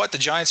you know what, the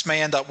Giants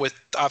may end up with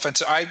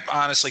offensive. I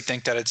honestly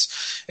think that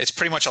it's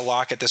pretty much a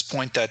lock at this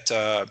point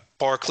that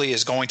Barkley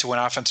is going to win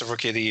Offensive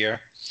Rookie of the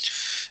Year.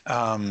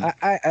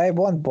 I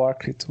want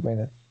Barkley to win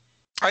it.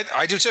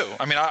 I do too.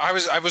 I mean, I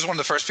was one of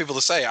the first people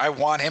to say I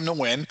want him to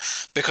win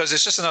because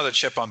it's just another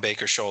chip on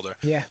Baker's shoulder.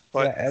 Yeah,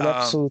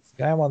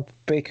 absolutely. I want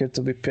Baker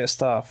to be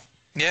pissed off.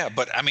 Yeah,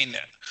 but I mean,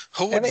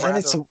 who would rather? And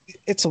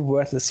it's a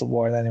worthless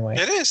award anyway.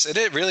 It is.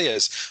 It really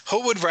is.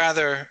 Who would you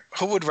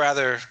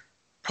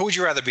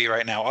rather be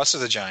right now, us or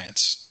the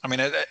Giants? I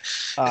mean,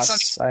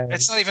 it's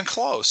not even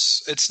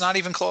close. It's not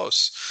even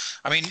close.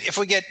 I mean, if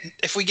we get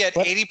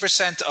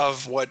 80%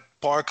 of what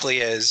Barkley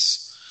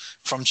is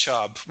from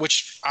Chubb,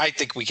 which I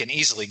think we can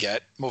easily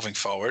get moving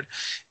forward,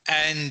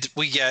 and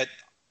we get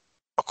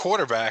a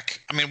quarterback,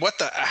 I mean,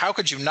 how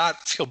could you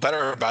not feel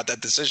better about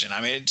that decision?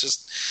 I mean,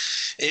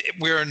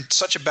 we're in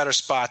such a better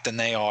spot than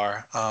they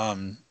are.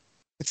 But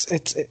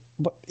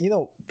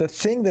the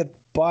thing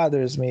that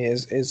bothers me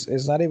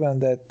is not even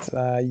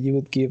that you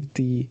would give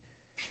the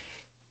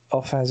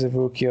Offensive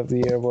Rookie of the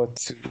Year award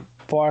to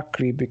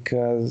Barkley,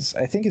 because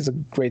I think he's a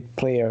great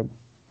player,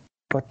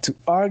 but to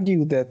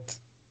argue that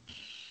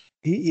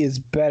he is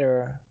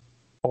better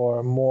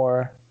or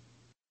more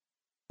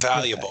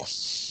valuable.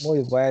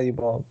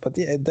 But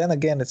then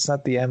again, it's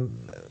not the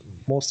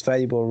most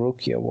valuable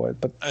rookie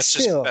award. But it's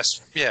still, I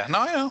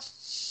know.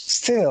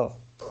 Still,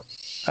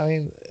 I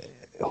mean,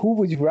 who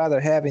would you rather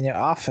have in your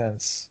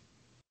offense?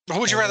 Who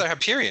would you rather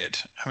have? Period.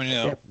 I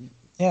mean,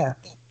 yeah,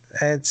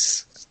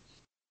 it's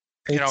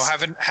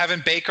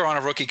having Baker on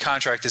a rookie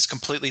contract is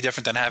completely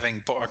different than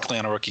having Barkley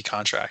on a rookie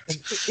contract.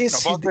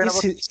 Is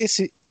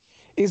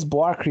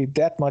Barkley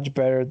that much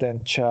better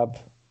than Chubb?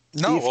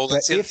 No,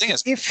 that's the thing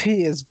is, if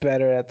he is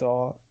better at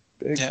all,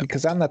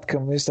 because I'm not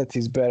convinced that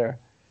he's better.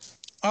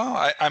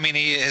 Oh, I mean,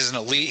 he is an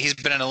elite. He's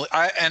been an elite,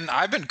 and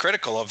I've been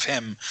critical of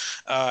him.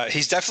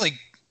 He's definitely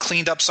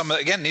cleaned up some of.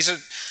 Again, he's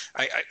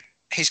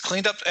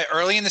cleaned up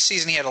early in the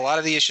season. He had a lot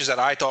of the issues that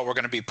I thought were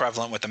going to be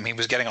prevalent with him. He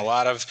was getting a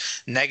lot of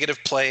negative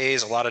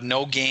plays, a lot of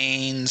no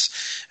gains,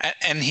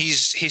 and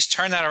he's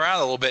turned that around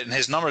a little bit. And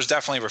his numbers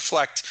definitely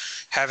reflect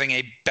having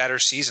a better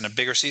season, a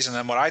bigger season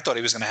than what I thought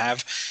he was going to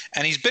have.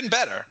 And he's been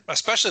better,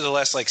 especially the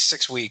last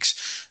 6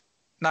 weeks.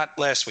 Not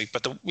last week,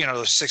 but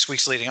the 6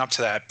 weeks leading up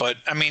to that. But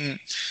I mean,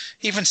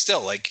 even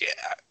still,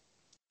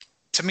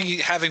 to me,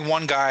 having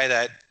one guy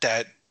that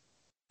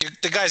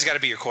the guy's got to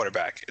be your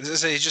quarterback.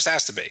 He just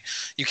has to be.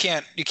 You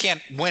can't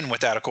win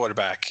without a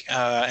quarterback.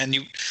 And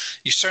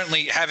you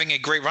certainly, having a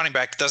great running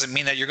back doesn't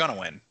mean that you're going to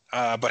win.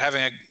 But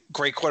having a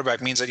great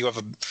quarterback means that you have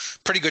a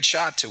pretty good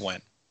shot to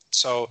win.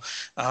 So,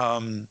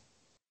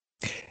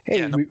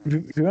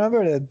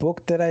 remember that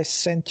book that I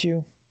sent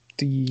you?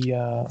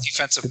 The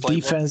defensive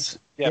defense.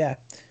 Yep.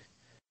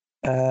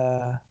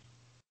 Yeah.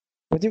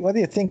 What do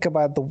you think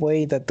about the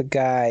way that the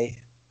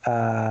guy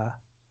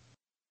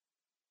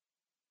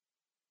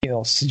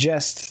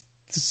suggests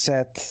to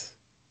set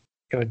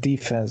your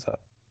defense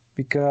up?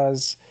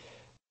 Because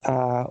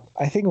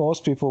I think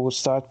most people would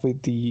start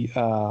with the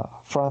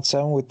front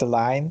seven with the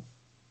line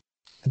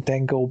and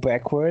then go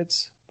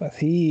backwards, but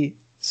he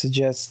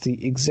suggests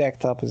the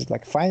exact opposite.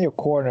 Like, find your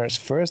corners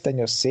first, then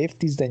your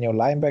safeties, then your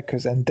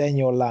linebackers, and then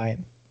your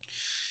line.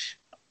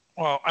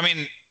 Well, I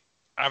mean,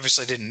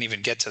 obviously didn't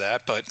even get to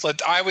that,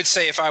 but I would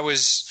say if I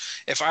was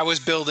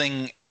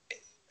building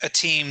a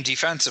team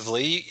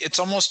defensively, it's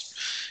almost,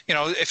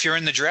 if you're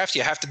in the draft,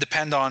 you have to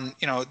depend on,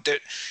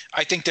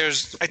 I think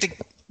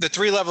the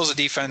three levels of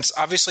defense.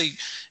 Obviously,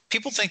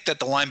 people think that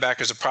the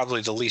linebackers are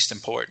probably the least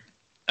important,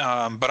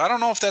 but I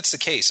don't know if that's the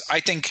case. I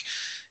think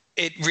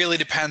it really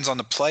depends on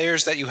the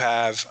players that you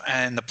have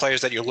and the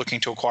players that you're looking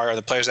to acquire,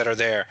 the players that are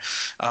there.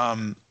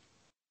 I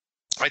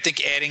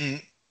think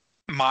adding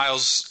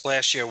Miles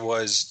last year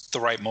was the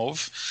right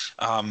move.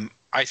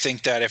 I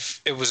think that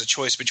if it was a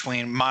choice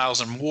between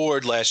Miles and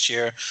Ward last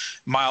year,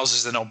 Miles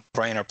is the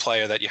no-brainer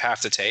player that you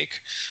have to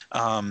take.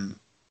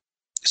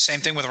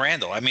 Same thing with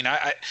Randall. I mean,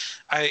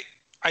 I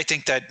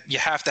think that you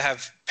have to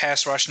have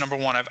pass rush number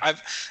one.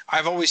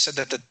 I've always said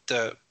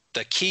that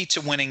the key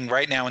to winning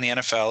right now in the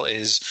NFL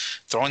is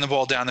throwing the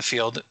ball down the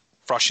field,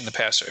 rushing the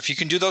passer. If you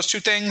can do those two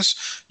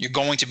things, you're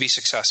going to be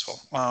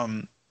successful.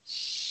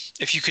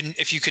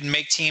 If you can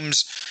make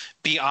teams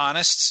be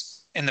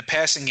honest in the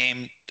passing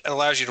game, it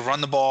allows you to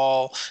run the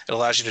ball. It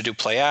allows you to do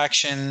play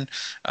action,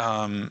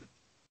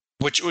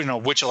 which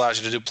allows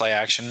you to do play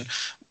action.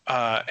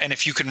 And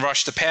if you can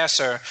rush the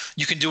passer,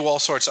 you can do all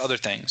sorts of other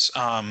things.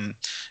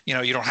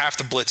 You don't have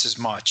to blitz as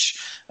much.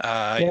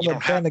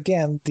 Then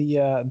again,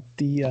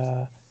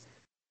 the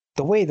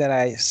way that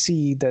I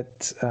see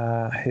that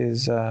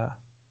his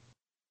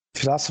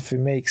philosophy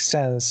makes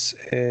sense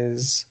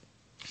is,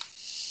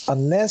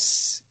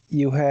 unless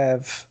you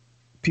have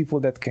people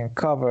that can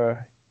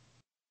cover,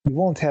 you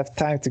won't have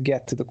time to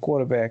get to the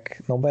quarterback,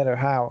 no matter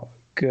how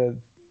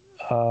good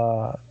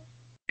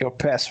your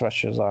pass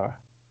rushers are.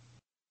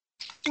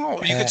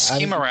 Oh, you could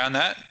scheme around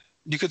that.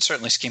 You could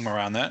certainly scheme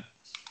around that.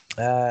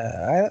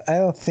 I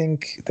don't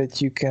think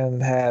that you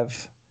can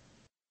have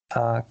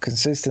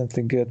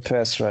consistently good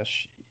pass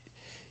rush.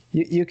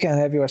 You can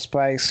have your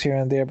spikes here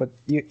and there, but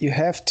you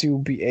have to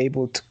be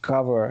able to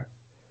cover.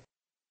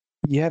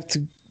 You have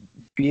to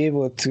be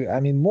able to. I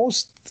mean,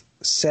 most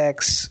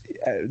sacks.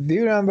 Do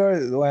you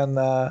remember when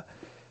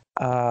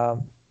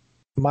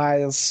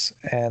Miles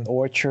and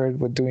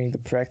Orchard were doing the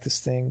practice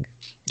thing?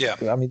 Yeah.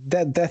 I mean,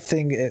 that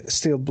thing, it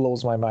still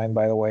blows my mind,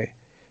 by the way.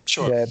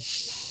 Sure. That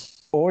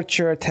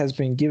Orchard has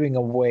been giving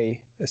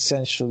away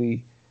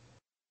essentially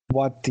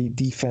what the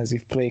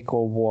defensive play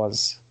call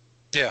was.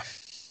 Yeah.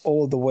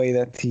 All the way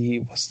that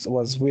he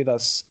was with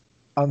us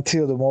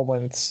until the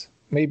moment,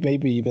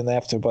 maybe even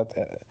after, but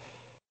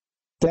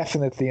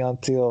definitely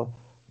until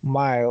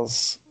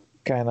Miles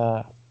kind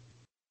of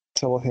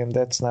told him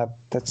that's not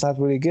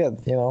really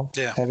good,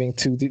 Yeah. Having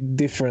two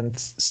different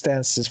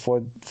stances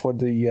for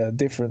the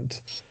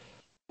different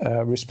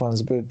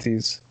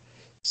responsibilities.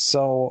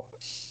 So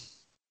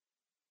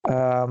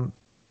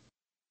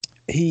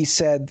he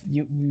said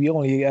we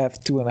only have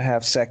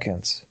 2.5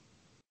 seconds.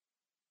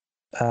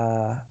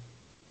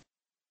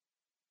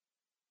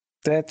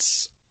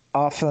 That's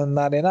often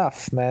not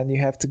enough, man. You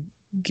have to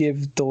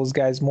give those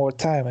guys more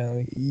time,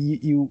 and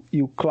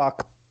you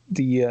clock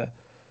the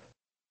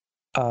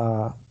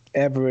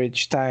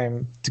average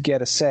time to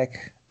get a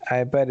sack.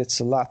 I bet it's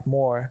a lot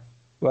more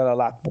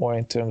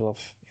in terms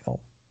of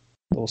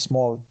those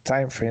small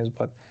time frames,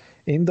 but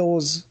in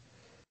those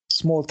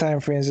small time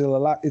frames,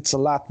 it's a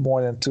lot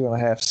more than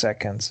 2.5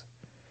 seconds.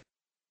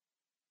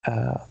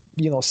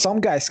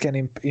 Some guys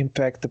can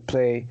impact the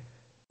play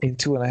in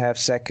 2.5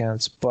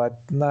 seconds,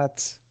 but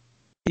not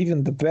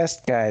even the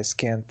best guys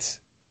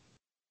can't.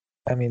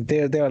 I mean,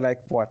 they're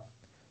like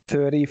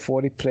 30,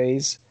 40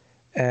 plays,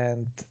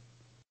 and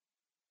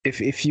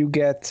if you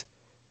get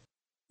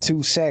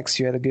 2 sacks,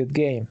 you had a good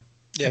game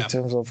in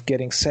terms of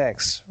getting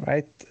sacks,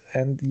 right?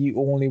 And you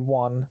only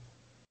won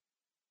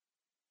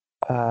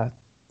 2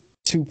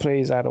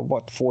 plays out of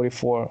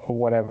 44 or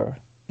whatever.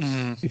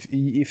 Mm-hmm.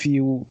 If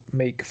you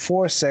make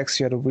 4 sacks,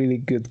 you had a really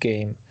good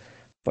game,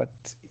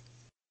 but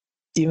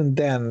even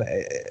then,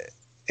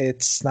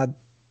 it's not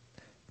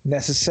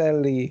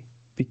necessarily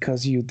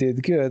because you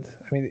did good.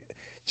 I mean,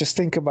 just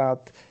think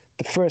about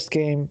the first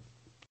game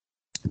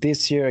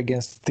this year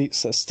against the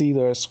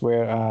Steelers,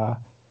 where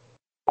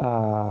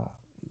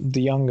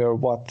the younger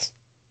brother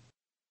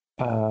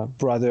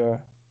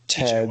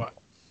had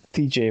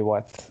TJ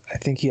Watt. I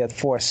think he had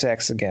 4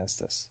 sacks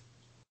against us.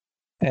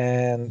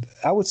 And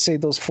I would say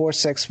those 4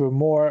 sacks were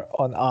more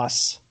on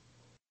us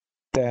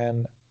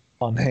than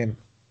on him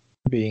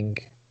being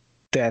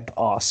that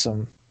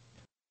awesome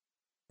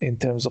in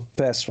terms of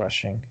pass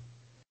rushing.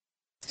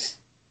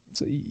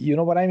 So you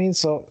know what I mean?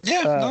 So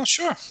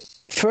sure.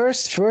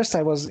 First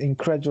I was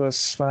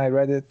incredulous when I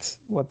read it,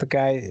 what the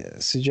guy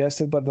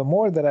suggested, but the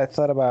more that I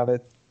thought about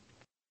it,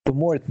 the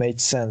more it made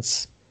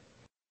sense.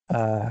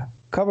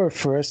 Cover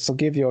first, so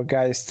give your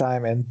guys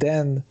time, and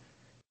then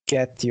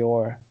get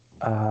your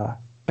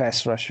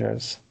pass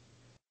rushers.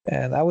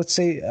 And I would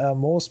say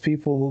most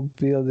people will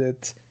build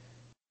it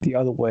the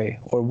other way,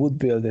 or would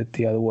build it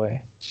the other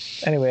way.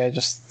 Anyway, I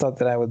just thought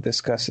that I would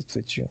discuss it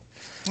with you.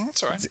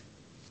 That's all right.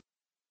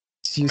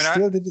 You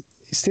still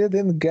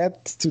didn't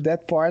get to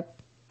that part?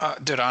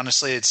 Dude,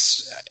 honestly, it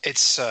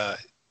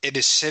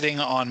is sitting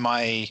on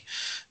my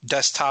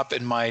desktop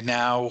in my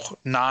now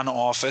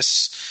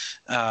non-office.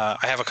 I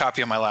have a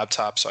copy on my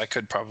laptop, so I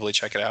could probably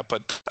check it out.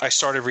 But I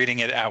started reading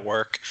it at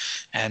work,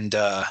 and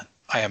I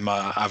am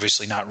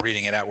obviously not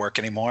reading it at work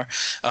anymore.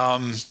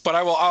 But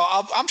I will.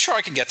 I'm sure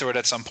I can get through it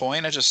at some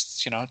point. I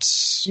just,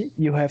 it's.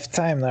 You have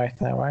time right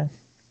now, right?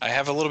 I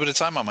have a little bit of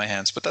time on my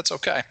hands, but that's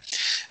okay.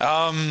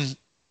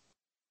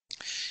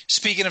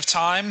 Speaking of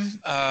time,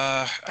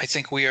 I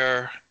think we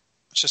are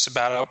just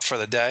about up for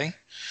the day.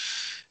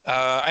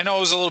 I know it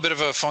was a little bit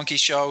of a funky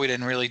show. We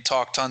didn't really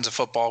talk tons of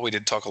football. We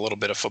did talk a little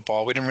bit of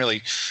football. We didn't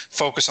really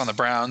focus on the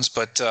Browns,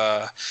 but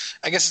I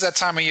guess it's that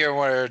time of year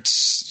where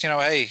it's,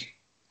 hey,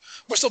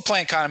 we're still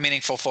playing kind of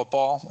meaningful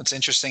football. It's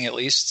interesting, at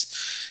least.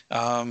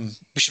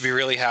 We should be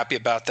really happy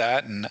about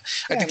that, and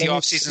I think the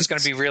offseason is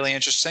going to be really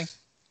interesting.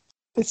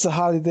 It's a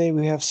holiday.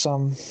 We have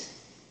some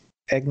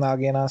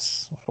eggnog in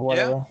us or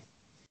whatever.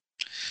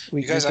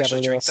 we You guys got a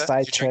actually little drink that? You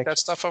drink sidetrack. that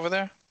stuff over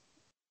there?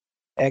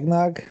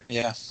 Eggnog?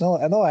 Yeah. No,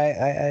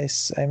 I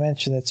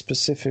mentioned it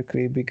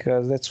specifically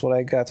because that's what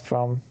I got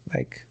from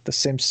like The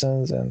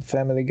Simpsons and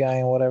Family Guy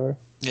and whatever.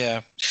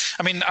 Yeah.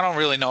 I mean, I don't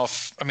really know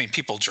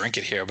people drink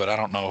it here, but I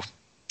don't know.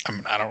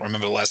 I don't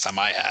remember the last time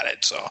I had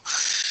it. So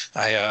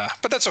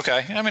but that's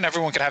okay. I mean,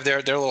 everyone can have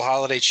their little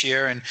holiday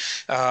cheer. And,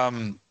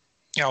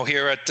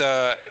 here at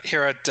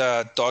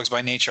Dogs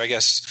by Nature, I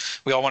guess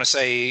we all want to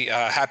say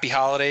happy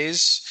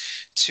holidays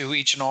to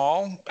each and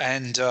all.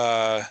 And,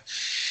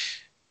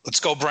 let's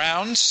go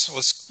Browns.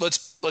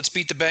 Let's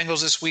beat the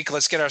Bengals this week.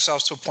 Let's get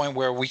ourselves to a point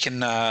where we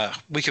can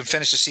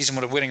finish the season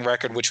with a winning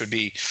record, which would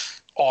be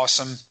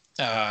awesome.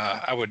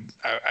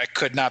 I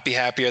could not be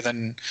happier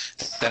than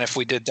if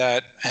we did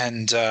that.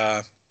 And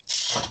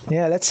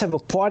let's have a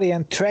party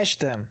and trash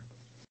them.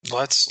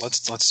 Let's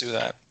do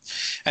that.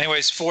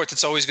 Anyways, Fort,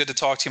 it's always good to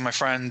talk to you, my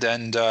friend.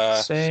 And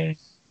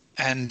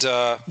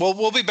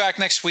we'll be back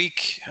next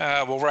week.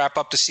 We'll wrap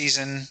up the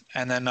season,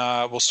 and then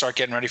we'll start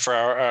getting ready for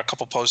our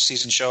couple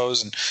postseason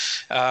shows. And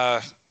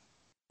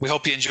we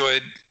hope you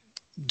enjoyed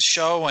the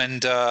show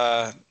and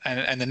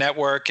the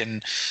network.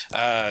 And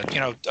I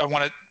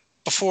want to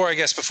before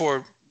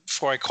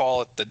I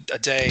call it a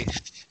day,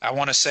 I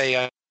want to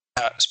say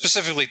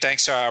specifically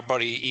thanks to our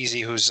buddy Easy,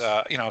 who's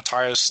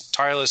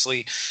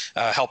tirelessly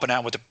helping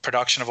out with the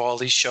production of all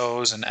these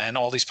shows and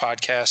all these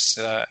podcasts.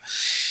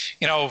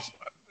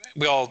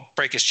 We all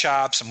break his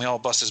chops and we all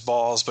bust his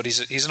balls, but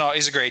he's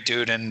a great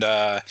dude, and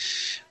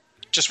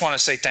just want to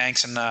say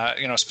thanks and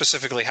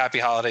specifically happy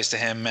holidays to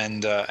him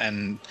and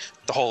the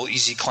whole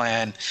Easy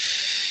clan.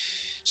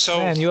 So,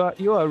 man,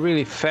 you are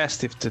really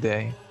festive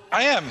today.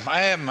 I am.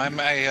 I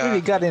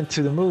really got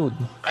into the mood.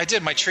 I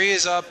did. My tree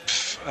is up.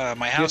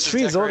 My house Your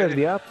tree is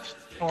already up.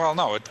 Well,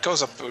 no, it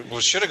goes up.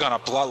 It should have gone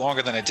up a lot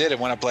longer than it did. It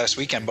went up last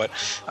weekend, but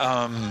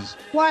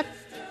what?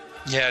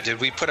 Yeah, dude,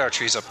 we put our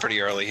trees up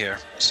pretty early here,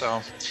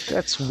 so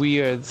that's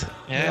weird.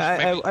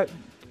 Yeah,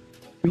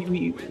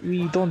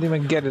 we don't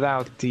even get it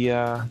out.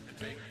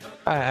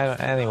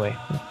 Anyway,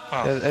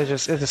 I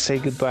just say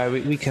goodbye.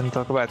 We can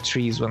talk about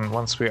trees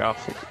once we're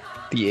off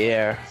the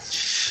air.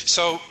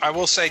 So I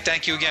will say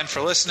thank you again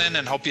for listening,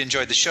 and hope you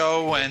enjoyed the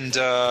show. And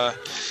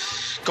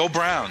go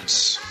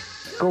Browns!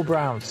 Go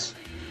Browns!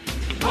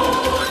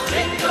 Oh,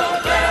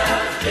 jingle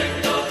bells,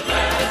 jingle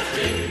bells,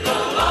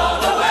 jingle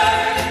all the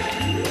way.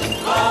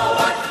 Oh,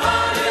 what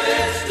fun it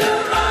is to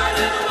ride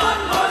in a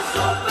one-horse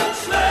open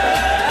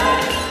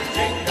sleigh.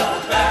 Jingle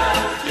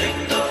bells,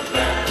 jingle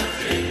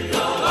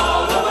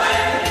all the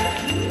way.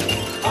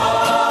 Oh,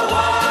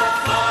 what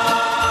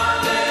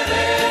fun it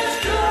is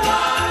to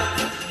ride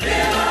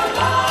in a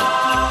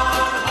one-horse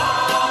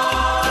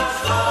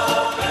open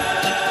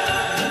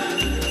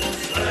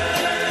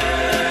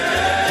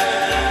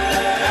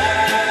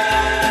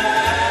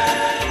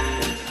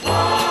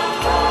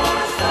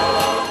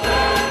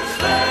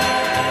sleigh.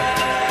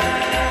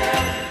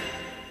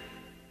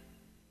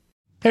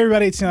 Hey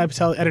everybody, it's Nilay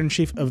Patel,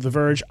 editor-in-chief of The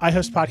Verge. I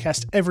host a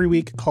podcast every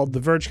week called The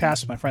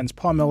Vergecast with my friends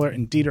Paul Miller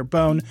and Dieter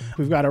Bone.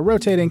 We've got a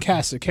rotating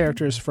cast of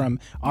characters from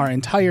our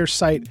entire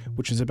site,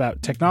 which is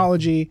about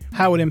technology,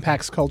 how it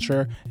impacts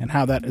culture, and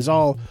how that is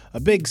all a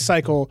big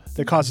cycle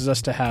that causes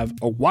us to have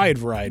a wide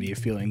variety of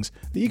feelings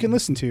that you can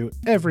listen to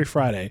every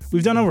Friday.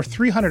 We've done over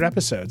 300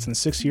 episodes in the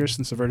 6 years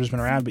since The Verge has been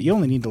around, but you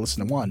only need to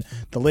listen to one,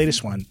 the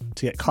latest one,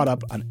 to get caught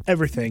up on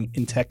everything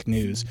in tech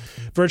news.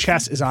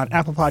 Vergecast is on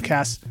Apple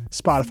Podcasts,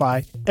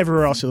 Spotify,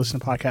 everywhere else you listen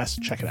to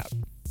podcasts. Check it out.